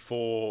ask me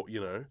for,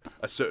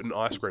 a certain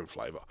ice cream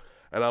flavour.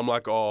 And I'm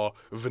like, oh,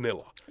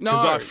 vanilla. No,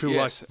 Because I feel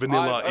yes. like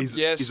vanilla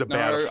is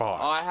about a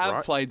 5. I have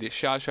right? played this.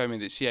 Shah showed me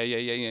this. Yeah.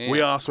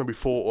 We ask maybe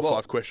 4 or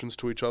 5 questions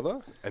to each other,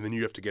 and then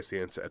you have to guess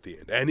the answer at the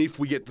end. And if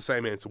we get the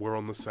same answer, we're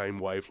on the same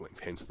wavelength,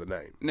 hence the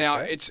name. Now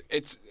okay?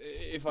 it's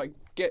if I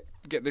get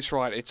this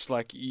right, it's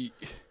like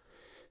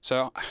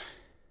so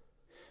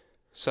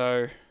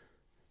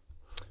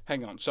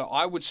hang on. So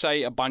I would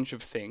say a bunch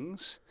of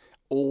things,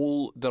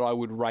 all that I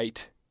would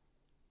rate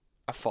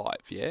a 5.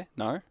 Yeah,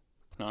 no.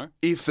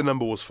 If the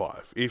number was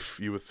 5, if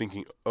you were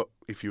thinking of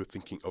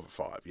a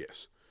 5,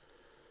 yes.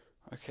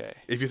 Okay.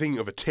 If you're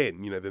thinking of a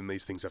 10, then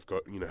these things have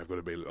got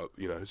to be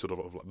sort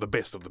of like the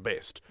best of the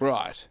best.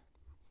 Right.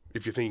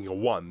 If you're thinking of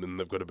 1, then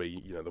they've got to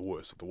be the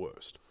worst of the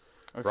worst.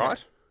 Okay.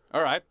 Right?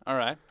 All right.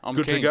 I'm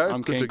Good keen. to go.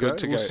 I'm Good keen. to go. Good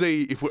to We'll go.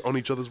 see if we're on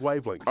each other's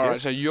wavelength. All right.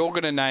 yes? So you're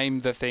gonna name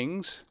the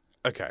things.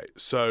 Okay.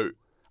 So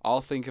I'll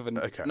think of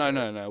a. Okay.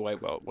 No.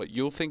 Wait.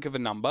 You'll think of a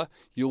number.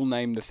 You'll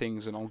name the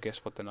things, and I'll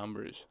guess what the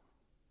number is.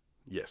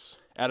 yes.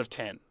 Out of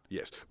 10.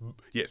 Yes,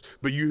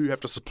 but you have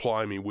to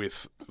supply me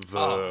with the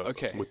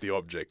okay. with the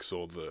objects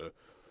or the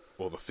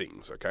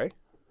things. Okay,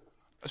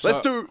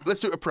 So, let's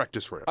do a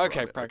practice round.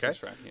 Okay, right now,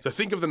 practice round, yeah. So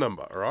think of the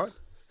number. All right.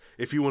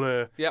 If you want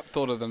to, Yep.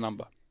 Thought of the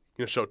number.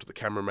 show it to the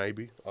camera.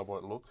 Maybe I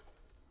won't look.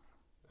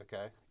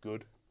 Okay.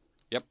 Good.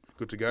 Yep.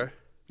 Good to go.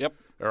 Yep.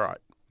 All right.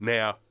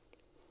 Now,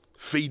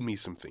 feed me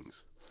some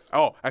things.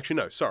 Oh, actually,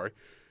 no. Sorry,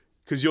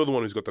 because you're the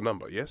one who's got the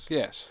number. Yes.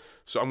 Yes.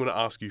 So I'm going to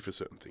ask you for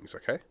certain things.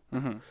 Okay.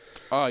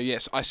 Oh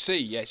yes, I see.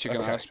 Yes, you're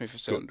going to Okay, ask me for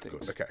certain Good,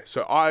 things. good. Okay.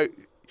 So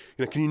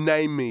can you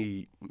name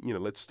me?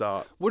 Let's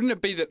start. Wouldn't it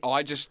be that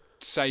I just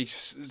say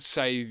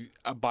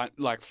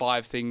like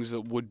 5 things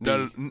that would be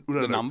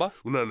the number?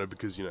 Well, no,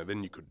 because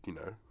then you could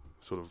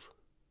sort of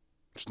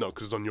just no,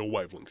 because it's on your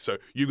wavelength. So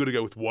you got to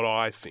go with what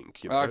I think.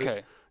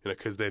 Okay.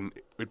 Because then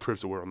it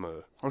proves that we're on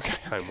the Okay.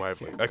 same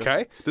wavelength. Gotcha.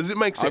 Okay. Does it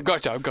make sense?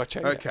 I've got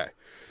you. Yeah. Okay.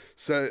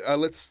 So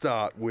let's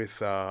start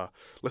with a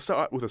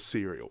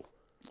cereal.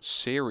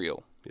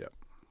 Cereal. Yeah.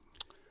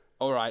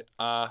 All right.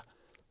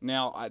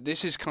 Now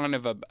this is kind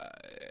of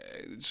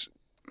it's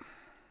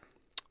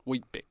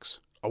Wheat Bix.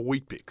 A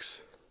Wheat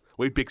Bix.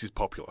 Wheat Bix is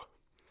popular.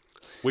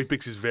 Wheat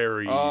Bix is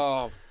very,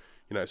 Oh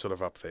sort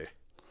of up there.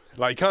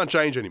 Like, you can't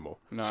change anymore.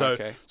 no. So,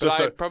 Okay. So, But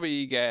so, I'd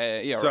probably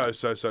get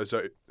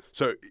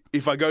so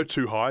if I go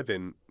too high,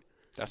 then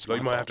that's like, my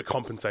you might fault. have to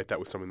compensate that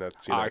with something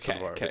that's Okay, sort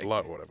of a okay. bit low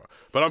or whatever.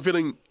 But I'm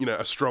feeling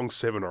a strong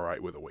 7 or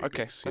 8 with a Wheat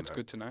Okay, Bix. that's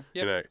good to know.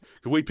 You Yep. know,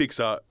 the Wheat Bix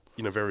are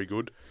very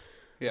good.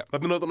 Yeah.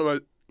 But they're not the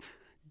most.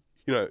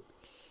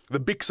 The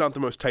Bix aren't the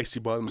most tasty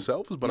by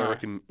themselves, but I No.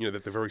 reckon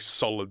that they're very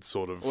solid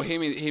sort of. Well, hear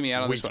me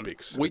out on this Wheat one.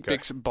 Bix, Wheat okay.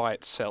 Bix by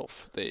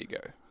itself. There you go.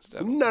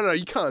 No,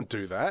 you can't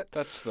do that.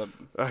 That's the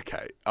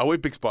Okay, a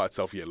Wheat Bix by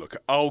itself, yeah. Look,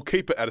 I'll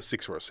keep it at a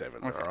 6 or a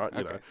 7. Okay, All right,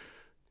 okay.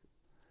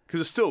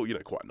 because it's still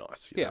quite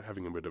nice. You know, Yeah.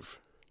 having a bit of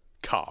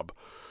carb.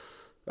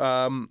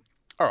 All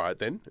right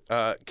then.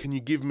 Can you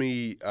give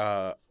me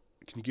a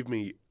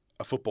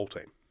football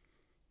team?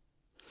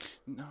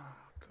 no.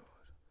 God,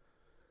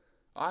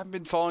 I haven't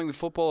been following the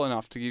football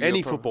enough to give Any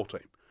you a football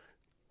team.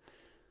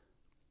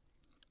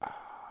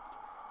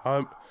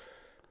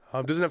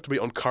 Doesn't have to be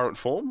on current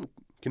form.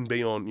 Can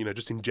be on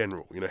just in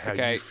general. How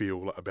Okay. you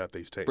feel about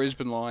these teams.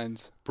 Brisbane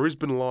Lions.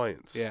 Brisbane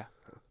Lions. Yeah.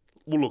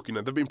 Well, look,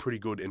 they've been pretty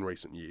good in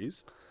recent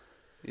years.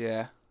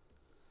 Yeah.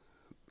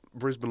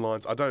 Brisbane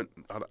Lions. I don't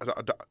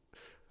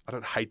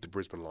hate the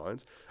Brisbane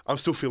Lions. I'm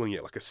still feeling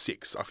like a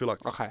 6. I feel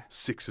like Okay.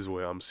 6 is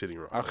where I'm sitting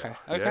right Okay.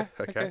 now. Okay. Yeah?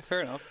 Okay.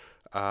 Fair enough.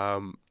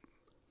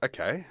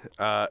 Okay.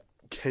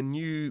 Can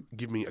you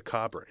give me a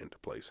car brand,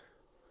 please?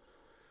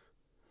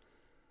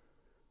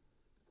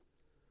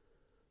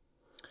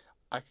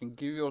 I can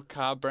give you a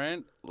car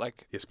brand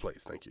like Yes,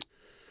 please. Thank you.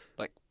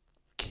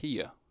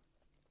 Kia.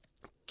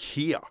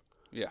 Kia.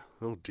 Yeah.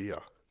 Oh dear,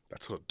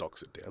 that sort of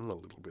docks it down a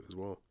little bit as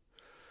well.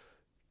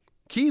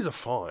 Kias are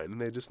fine.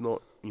 They're just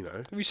not.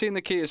 Have you seen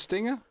the Kia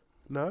Stinger?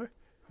 No.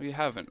 Oh, you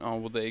haven't. Oh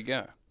well, there you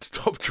go.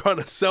 Stop trying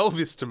to sell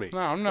this to me.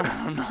 No, no,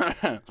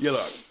 no. Yeah,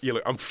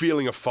 look. I'm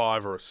feeling a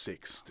 5 or a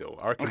 6 still.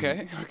 I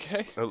reckon.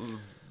 Okay.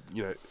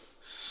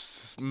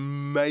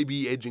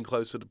 Maybe edging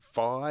closer to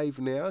 5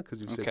 now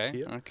because you've said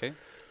Kia. Okay.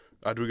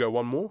 Do we go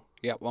one more?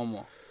 Yeah, one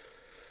more.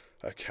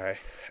 Okay.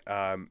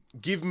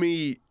 Give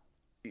me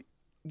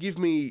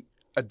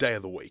a day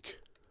of the week.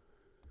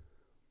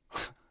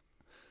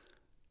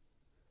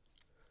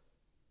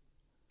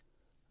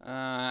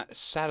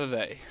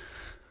 Saturday.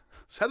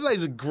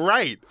 Saturdays are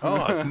great.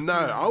 Oh no,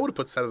 I would have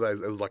put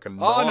Saturdays as like a 9.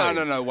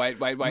 Oh no! Wait!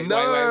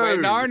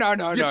 No.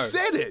 No! You've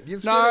said it.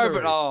 You've said No, it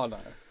but already. no,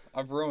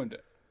 I've ruined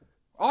it.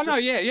 Oh no!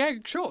 Yeah,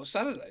 sure.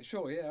 Saturday,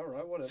 sure. Yeah, all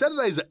right, whatever.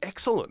 Saturdays are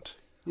excellent.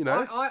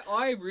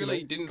 I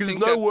really didn't because think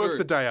there's no that work through.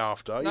 the day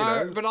after.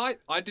 No, but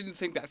I didn't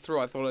think that through.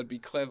 I thought I'd be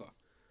clever.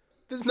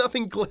 There's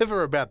nothing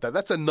clever about that.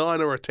 That's a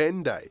 9 or a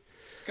 10 day.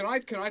 Can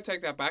I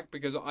take that back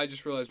because I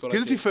just realised what I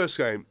Because it's your did. first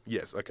game.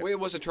 Yes. Okay. Well, it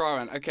was a try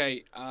round.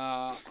 Okay,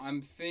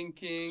 I'm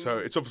thinking. So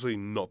it's obviously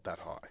not that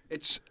high.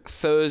 It's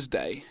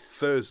Thursday.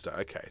 Thursday.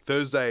 Okay.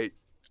 Thursday.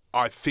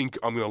 I think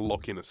I'm going to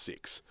lock in a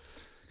 6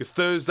 because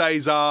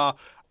Thursdays are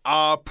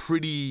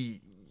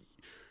pretty.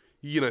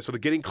 Sort of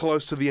getting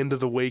close to the end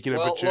of the week, Well,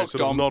 but you're look, sort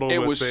Dom, of not almost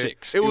it was there.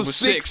 6. It was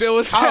 6. It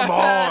was Come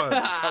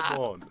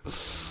on.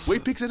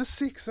 Wheat Bix at a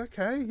 6.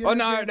 Okay. Yeah, Oh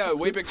no, yeah, no, that's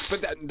good. Weet-Bix,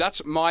 but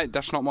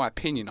that's not my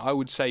opinion. I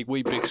would say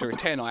Weet-Bix are a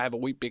 10. I have a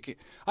Weet-Bix.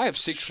 I have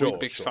 6 Sure,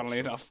 Weet-Bix, sure, funnily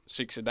enough,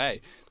 6 a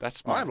day.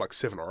 That's my. I have like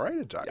 7 or 8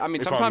 a day. I mean,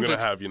 if sometimes I'm going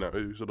to it's-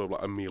 have sort of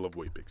like a meal of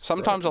Wheat Bix.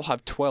 Sometimes I'll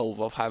have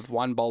 12. I'll have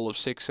one bowl of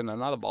 6 and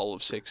another bowl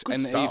of 6 Good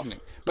in the stuff. evening.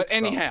 Good But stuff.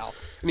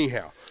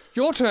 anyhow,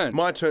 your turn.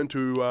 My turn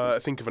to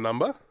think of a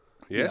number.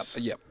 Yes.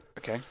 Yep.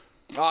 Okay.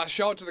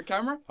 Show it to the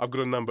camera. I've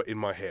got a number in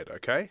my head.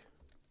 Okay.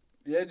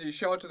 Yeah. Do you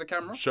show it to the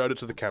camera? Showed it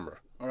to the camera.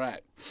 All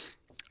right.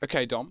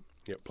 Okay, Dom.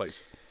 Yeah,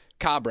 please.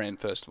 Car brand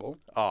first of all.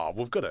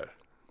 We've got to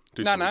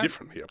do No, something no.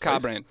 different here. Car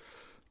please. brand.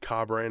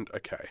 Car brand.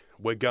 Okay.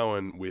 We're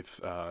going with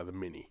the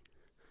Mini.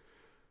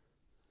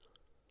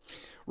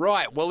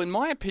 Right. Well, in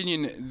my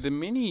opinion, the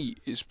Mini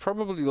is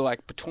probably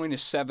like between a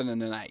 7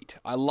 and an 8.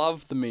 I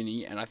love the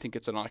Mini, and I think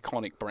it's an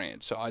iconic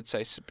brand. So I'd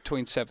say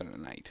between 7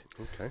 and 8.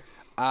 Okay.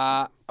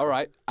 All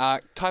right.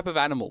 Type of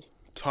animal.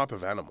 Type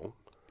of animal.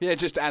 Yeah,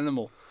 just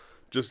animal.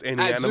 Just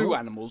any animal. Zoo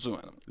animal. Zoo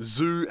animal.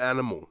 Zoo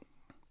animal.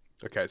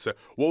 Okay. So,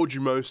 what would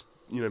you most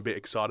be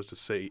excited to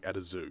see at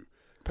a zoo?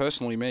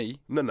 Personally, me.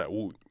 No.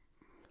 Well,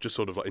 just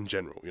sort of like in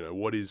general.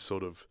 What is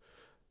sort of.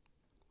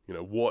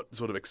 What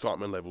sort of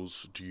excitement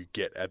levels do you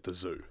get at the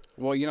zoo?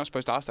 Well, you're not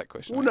supposed to ask that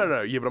question. Well, are you?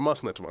 no, yeah, but I'm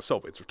asking that to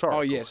myself. It's rhetorical.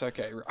 Oh, yes.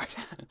 Okay. Right.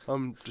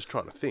 I'm just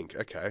trying to think.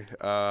 Okay.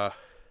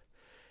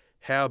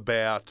 How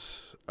about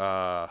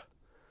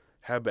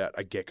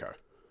a gecko?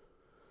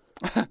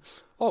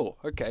 Oh,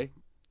 okay.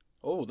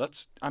 Oh,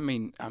 that's. I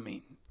mean,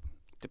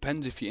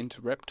 depends if you're into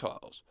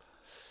reptiles.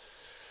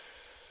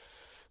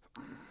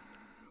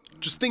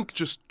 Just think,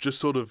 just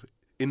sort of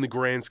in the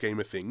grand scheme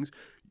of things.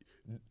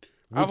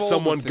 Would all the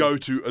someone things- go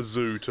to a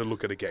zoo to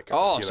look at a gecko?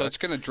 Oh, you so know? it's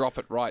going to drop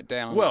it right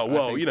down. Well,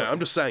 I think. I'm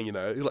just saying,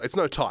 it's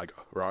no tiger,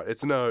 right?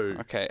 It's no.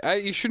 Okay,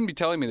 you shouldn't be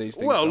telling me these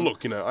things. Well, Tom.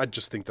 look, I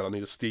just think that I need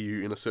to steer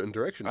you in a certain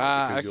direction.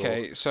 because you're-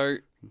 Okay, so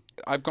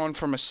I've gone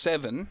from a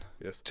 7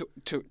 Yes.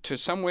 to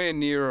somewhere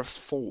near a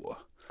 4.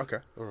 Okay.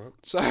 All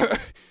right.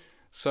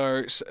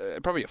 So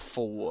probably a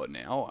 4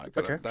 now.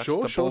 Okay. That's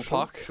Sure. the Sure.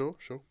 ballpark.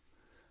 Sure.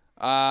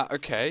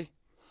 Okay.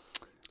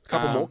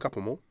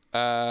 Couple more.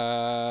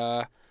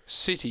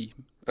 City.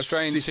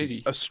 Australian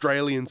city.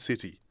 Australian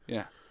city.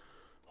 Yeah.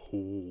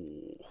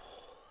 Ooh.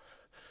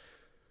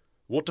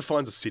 What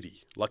defines a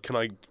city? Like, can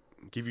I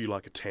give you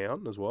like a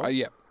town as well?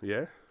 Yeah.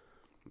 Yeah?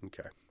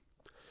 Okay.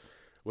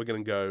 We're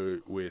going to go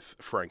with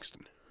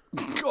Frankston.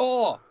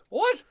 Oh,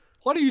 what?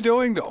 What are you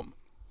doing, Dom?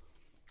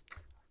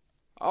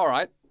 All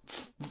right.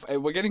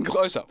 We're getting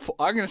closer.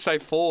 I'm going to say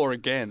 4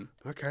 again.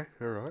 Okay,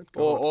 all right.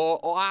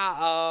 Go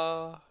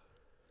on.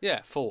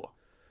 Yeah, 4.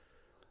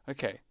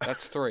 Okay,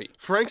 that's 3.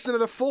 Frankston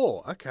at a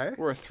 4. Okay.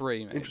 We're a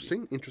 3, maybe.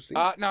 Interesting. No,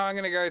 I'm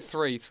going to go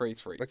 3.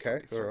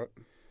 Okay, all right.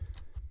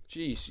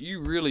 Jeez, you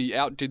really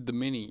outdid the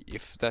Mini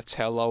if that's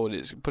how low it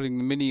is. Putting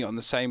the Mini on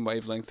the same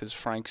wavelength as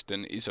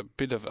Frankston is a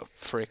bit of a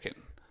frickin'.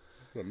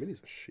 Well,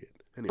 minis are shit.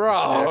 Anyway,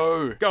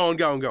 Bro! yeah. Go on.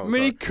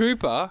 Mini Sorry.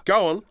 Cooper?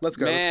 Go on. Let's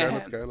go. Man.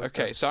 Let's go.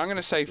 Okay, so I'm going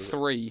to say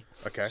 3.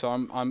 Okay. So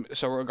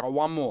we've got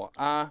one more.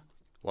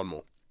 One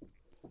more.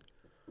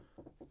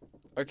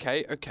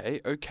 Okay.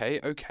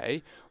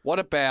 What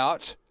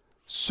about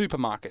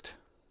supermarket?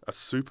 A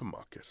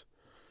supermarket.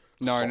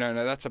 No,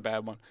 that's a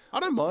bad one. I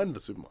don't mind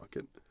the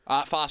supermarket.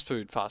 Fast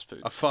food.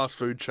 A fast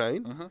food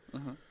chain.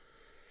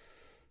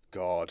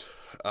 God.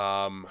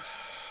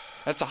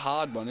 That's a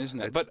hard one, isn't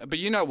it? But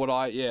you know what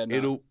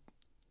no.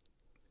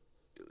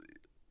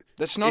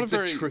 That's not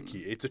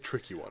It's a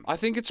tricky one. I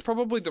think it's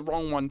probably the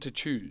wrong one to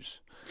choose.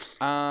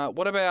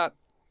 What about?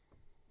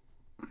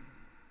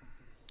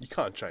 You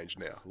can't change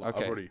now. Like,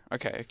 Okay. I've already,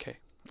 Okay.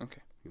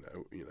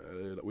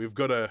 we've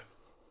got to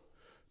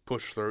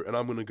push through, and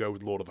I'm going to go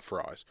with Lord of the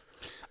Fries.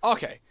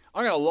 Okay,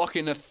 I'm gonna lock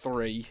in a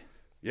 3.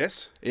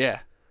 Yes,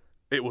 Yeah.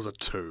 it was a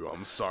 2.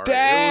 I'm sorry.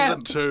 Damn! It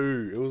was a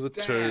 2. It was a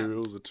 2. Damn. It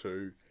was a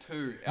 2.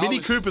 2. Mini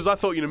Coopers, I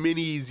thought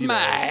minis, they're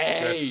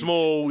Mate!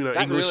 small, That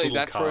English really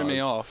little cars. threw me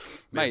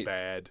off, They're mate.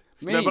 bad.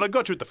 Me- No, but I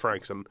got you with the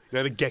Frankston.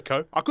 The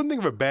gecko. I couldn't think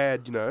of a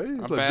bad,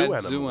 like bad zoo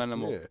animal. zoo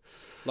animal. Yeah.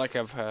 Like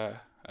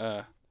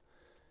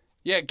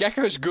yeah,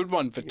 gecko's a good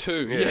one for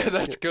 2. Yeah,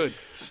 that's good.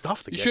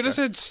 Stuff the You gecko. should have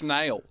said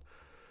snail.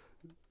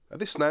 Are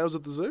there snails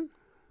at the zoo?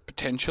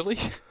 Potentially.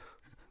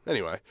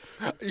 Anyway,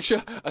 You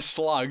should a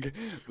slug.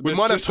 we that's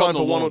might have just on time the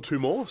for one lawn. or two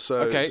more.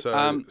 So, Okay,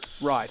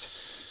 right.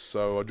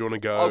 So, do you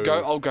want to go?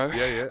 I'll go.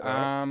 Yeah.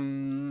 all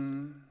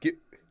right.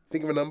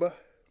 Think of a number.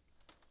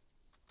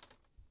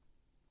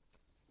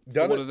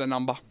 Done What it. are the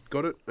number?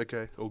 Got it.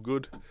 Okay, all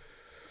good.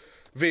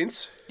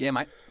 Vince, Yeah,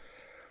 mate.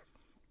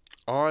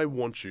 I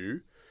want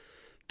you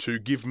to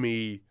give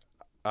me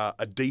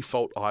a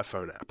default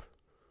iPhone app.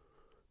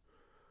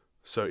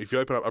 So, if you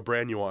open up a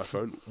brand new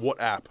iPhone, what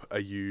app are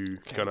you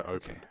going to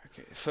open?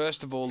 Okay.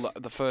 First of all,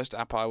 the first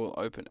app I will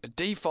open, a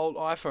default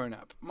iPhone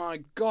app.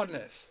 My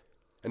goodness.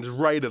 And just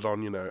rate it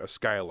on, a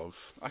scale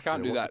of. I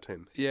can't do 1 that. to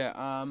 10. Yeah,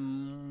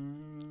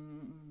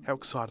 How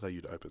excited are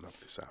you to open up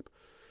this app?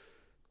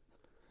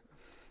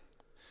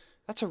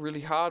 that's a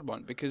really hard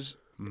one because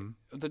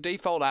the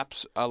default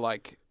apps are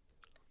like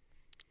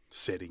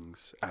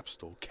Settings, App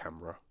Store,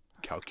 camera,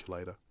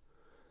 calculator,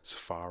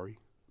 Safari,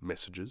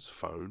 messages,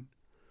 phone,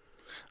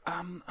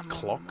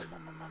 clock,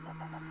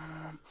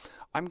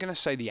 I'm going to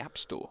say the App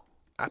Store.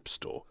 App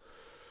Store.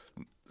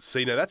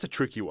 See, now that's a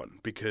tricky one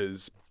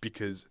because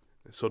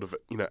sort of,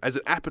 as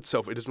an app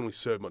itself, it doesn't really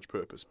serve much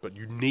purpose, but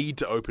you need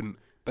to open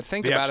But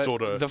think the about App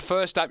Store it. to- The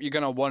first app you're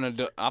going to want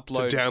to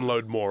upload. to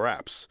download more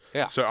apps.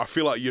 Yeah. So I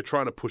feel like you're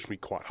trying to push me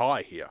quite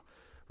high here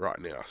right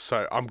now.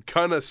 So I'm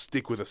going to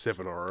stick with a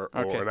 7 or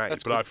Okay, an 8.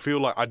 that's But good. I feel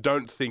like I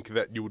don't think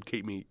that you would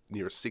keep me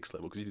near a 6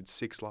 level because you did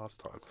 6 last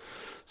time.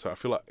 So I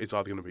feel like it's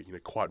either going to be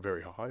quite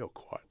very high or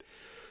quite,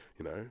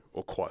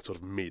 or quite sort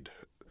of mid.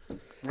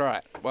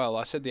 Right. Well,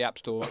 I said the App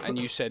Store and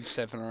you said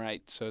 7 or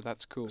 8, so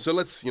that's cool. So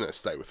let's,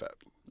 stay with that.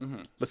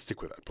 Mm-hmm. Let's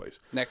stick with that, please.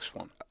 Next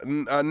one.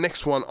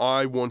 Next one,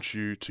 I want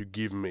you to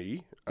give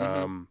me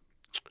a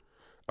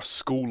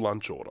school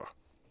lunch order.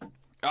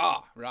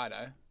 Ah,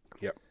 righto.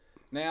 Yep.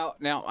 Now,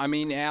 I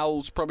mean,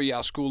 our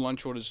school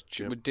lunch orders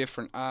were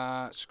different.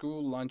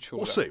 School lunch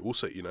order. We'll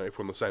see, if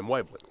we're on the same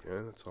wavelength.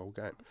 Yeah, that's the whole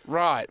game.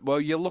 Right. Well,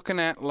 you're looking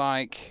at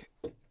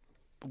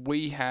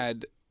we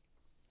had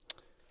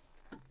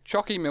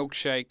Chocky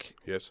milkshake,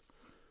 Yes.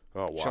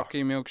 Oh, wow.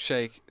 Chocky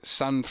milkshake,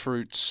 sun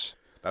fruits,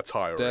 That's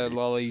high the already.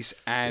 lollies,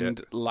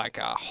 and like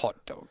a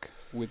hot dog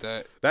with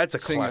a That's a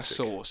thing classic.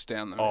 of sauce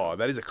down the middle. Oh,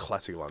 that is a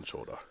classic lunch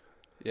order.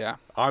 Yeah.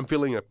 I'm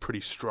feeling a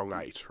pretty strong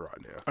 8 right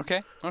now.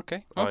 Okay.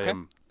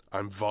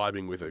 I'm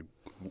vibing with a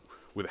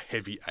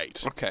heavy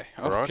 8. Okay.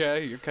 All right.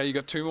 Okay. You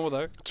got 2 more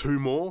though. 2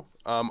 more.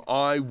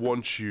 I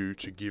want you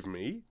to give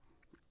me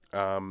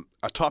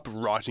a type of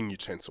writing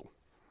utensil.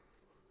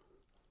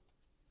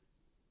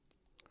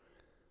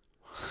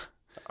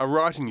 A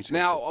writing utensil.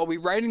 Now, are we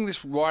rating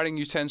this writing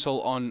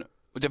utensil on...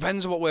 It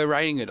depends on what we're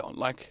rating it on.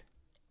 Like,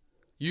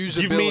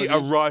 usability. Give me a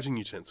writing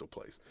utensil,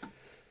 please.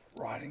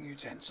 Writing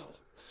utensil.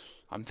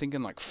 I'm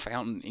thinking like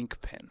fountain ink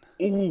pen.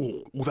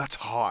 Ooh, well, that's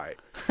high.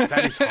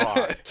 That is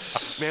high. A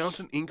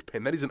fountain ink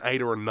pen. That is an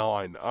 8 or a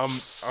 9.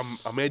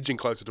 I'm edging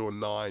closer to a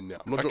 9 now.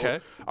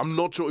 I'm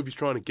not sure if he's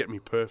trying to get me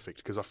perfect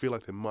because I feel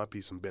like there might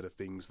be some better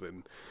things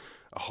than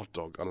a hot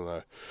dog. I don't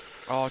know.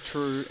 Oh,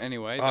 true.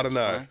 Anyway, I don't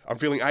know. Fine. I'm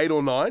feeling 8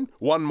 or 9.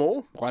 One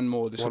more. One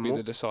more. This will be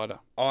the decider.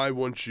 I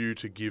want you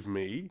to give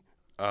me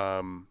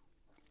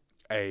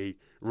a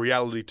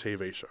reality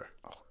TV show.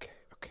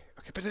 Okay.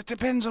 But it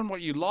depends on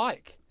what you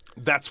like.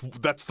 That's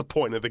the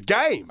point of the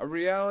game. A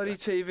reality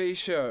TV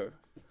show.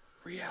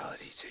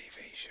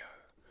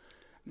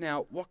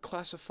 Now, what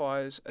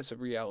classifies as a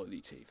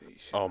reality TV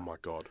show? Oh, my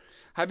God.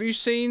 Have you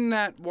seen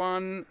that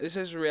one? This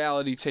is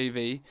reality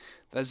TV.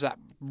 There's that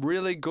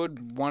really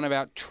good one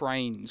about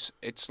trains.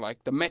 It's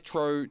like the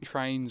Metro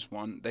Trains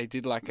one. They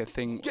did like a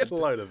thing. Get a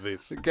load of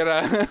this. Get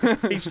a...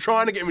 He's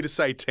trying to get me to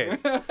say 10.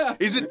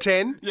 Is it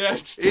 10? Yeah,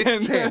 it's 10.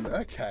 It's 10.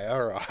 Okay,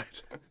 all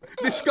right.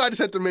 This guy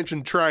just had to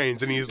mention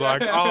trains, and he's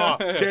like, 10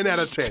 out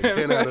of 10.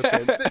 10 out of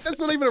 10. That's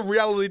not even a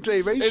reality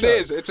TV show. It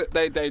is. It's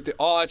they do.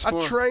 Oh, it's a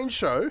more... train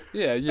show?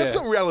 Yeah. That's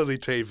not reality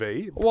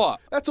TV.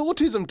 What? That's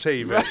autism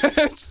TV.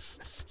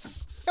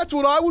 That's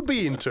what I would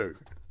be into.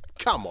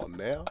 Come on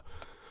now.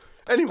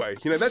 Anyway,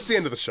 that's the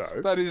end of the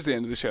show. That is the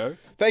end of the show.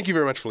 Thank you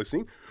very much for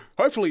listening.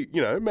 Hopefully,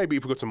 maybe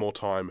if we've got some more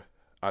time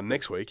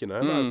next week,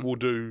 we'll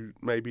do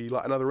maybe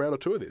like another round or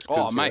two of this.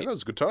 Oh, mate. That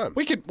was a good time.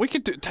 We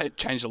could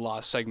change the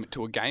last segment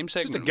to a game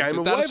segment. Just a game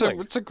of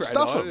wavelength. It's a great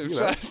Stuff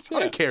idea. it, I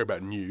don't care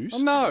about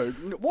news. No.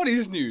 What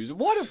is news?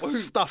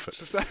 Stuff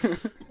it.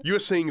 You're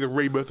seeing the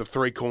rebirth of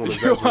Three Corners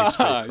as we speak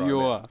right You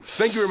now. are.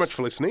 Thank you very much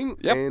for listening.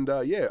 Yep.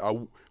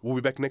 And we'll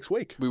be back next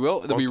week. We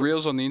will. There'll be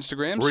reels on the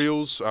Instagrams.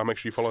 Reels. Make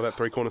sure you follow that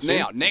Three Corners scene.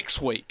 Now,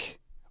 next week,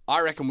 I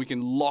reckon we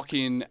can lock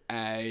in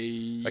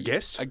a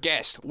guest? A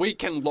guest. We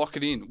can lock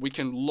it in. We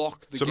can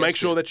lock the So guest make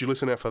sure in. that you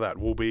listen out for that.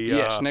 We'll be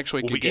next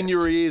week We'll a be in guest.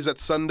 your ears at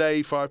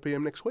Sunday 5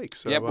 p.m. next week.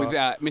 So, with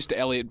Mr.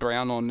 Elliot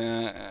Brown on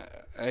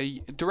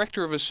a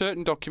director of a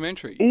certain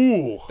documentary.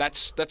 Ooh.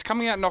 That's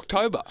coming out in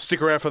October.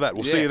 Stick around for that.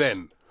 We'll see you Yes.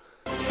 then.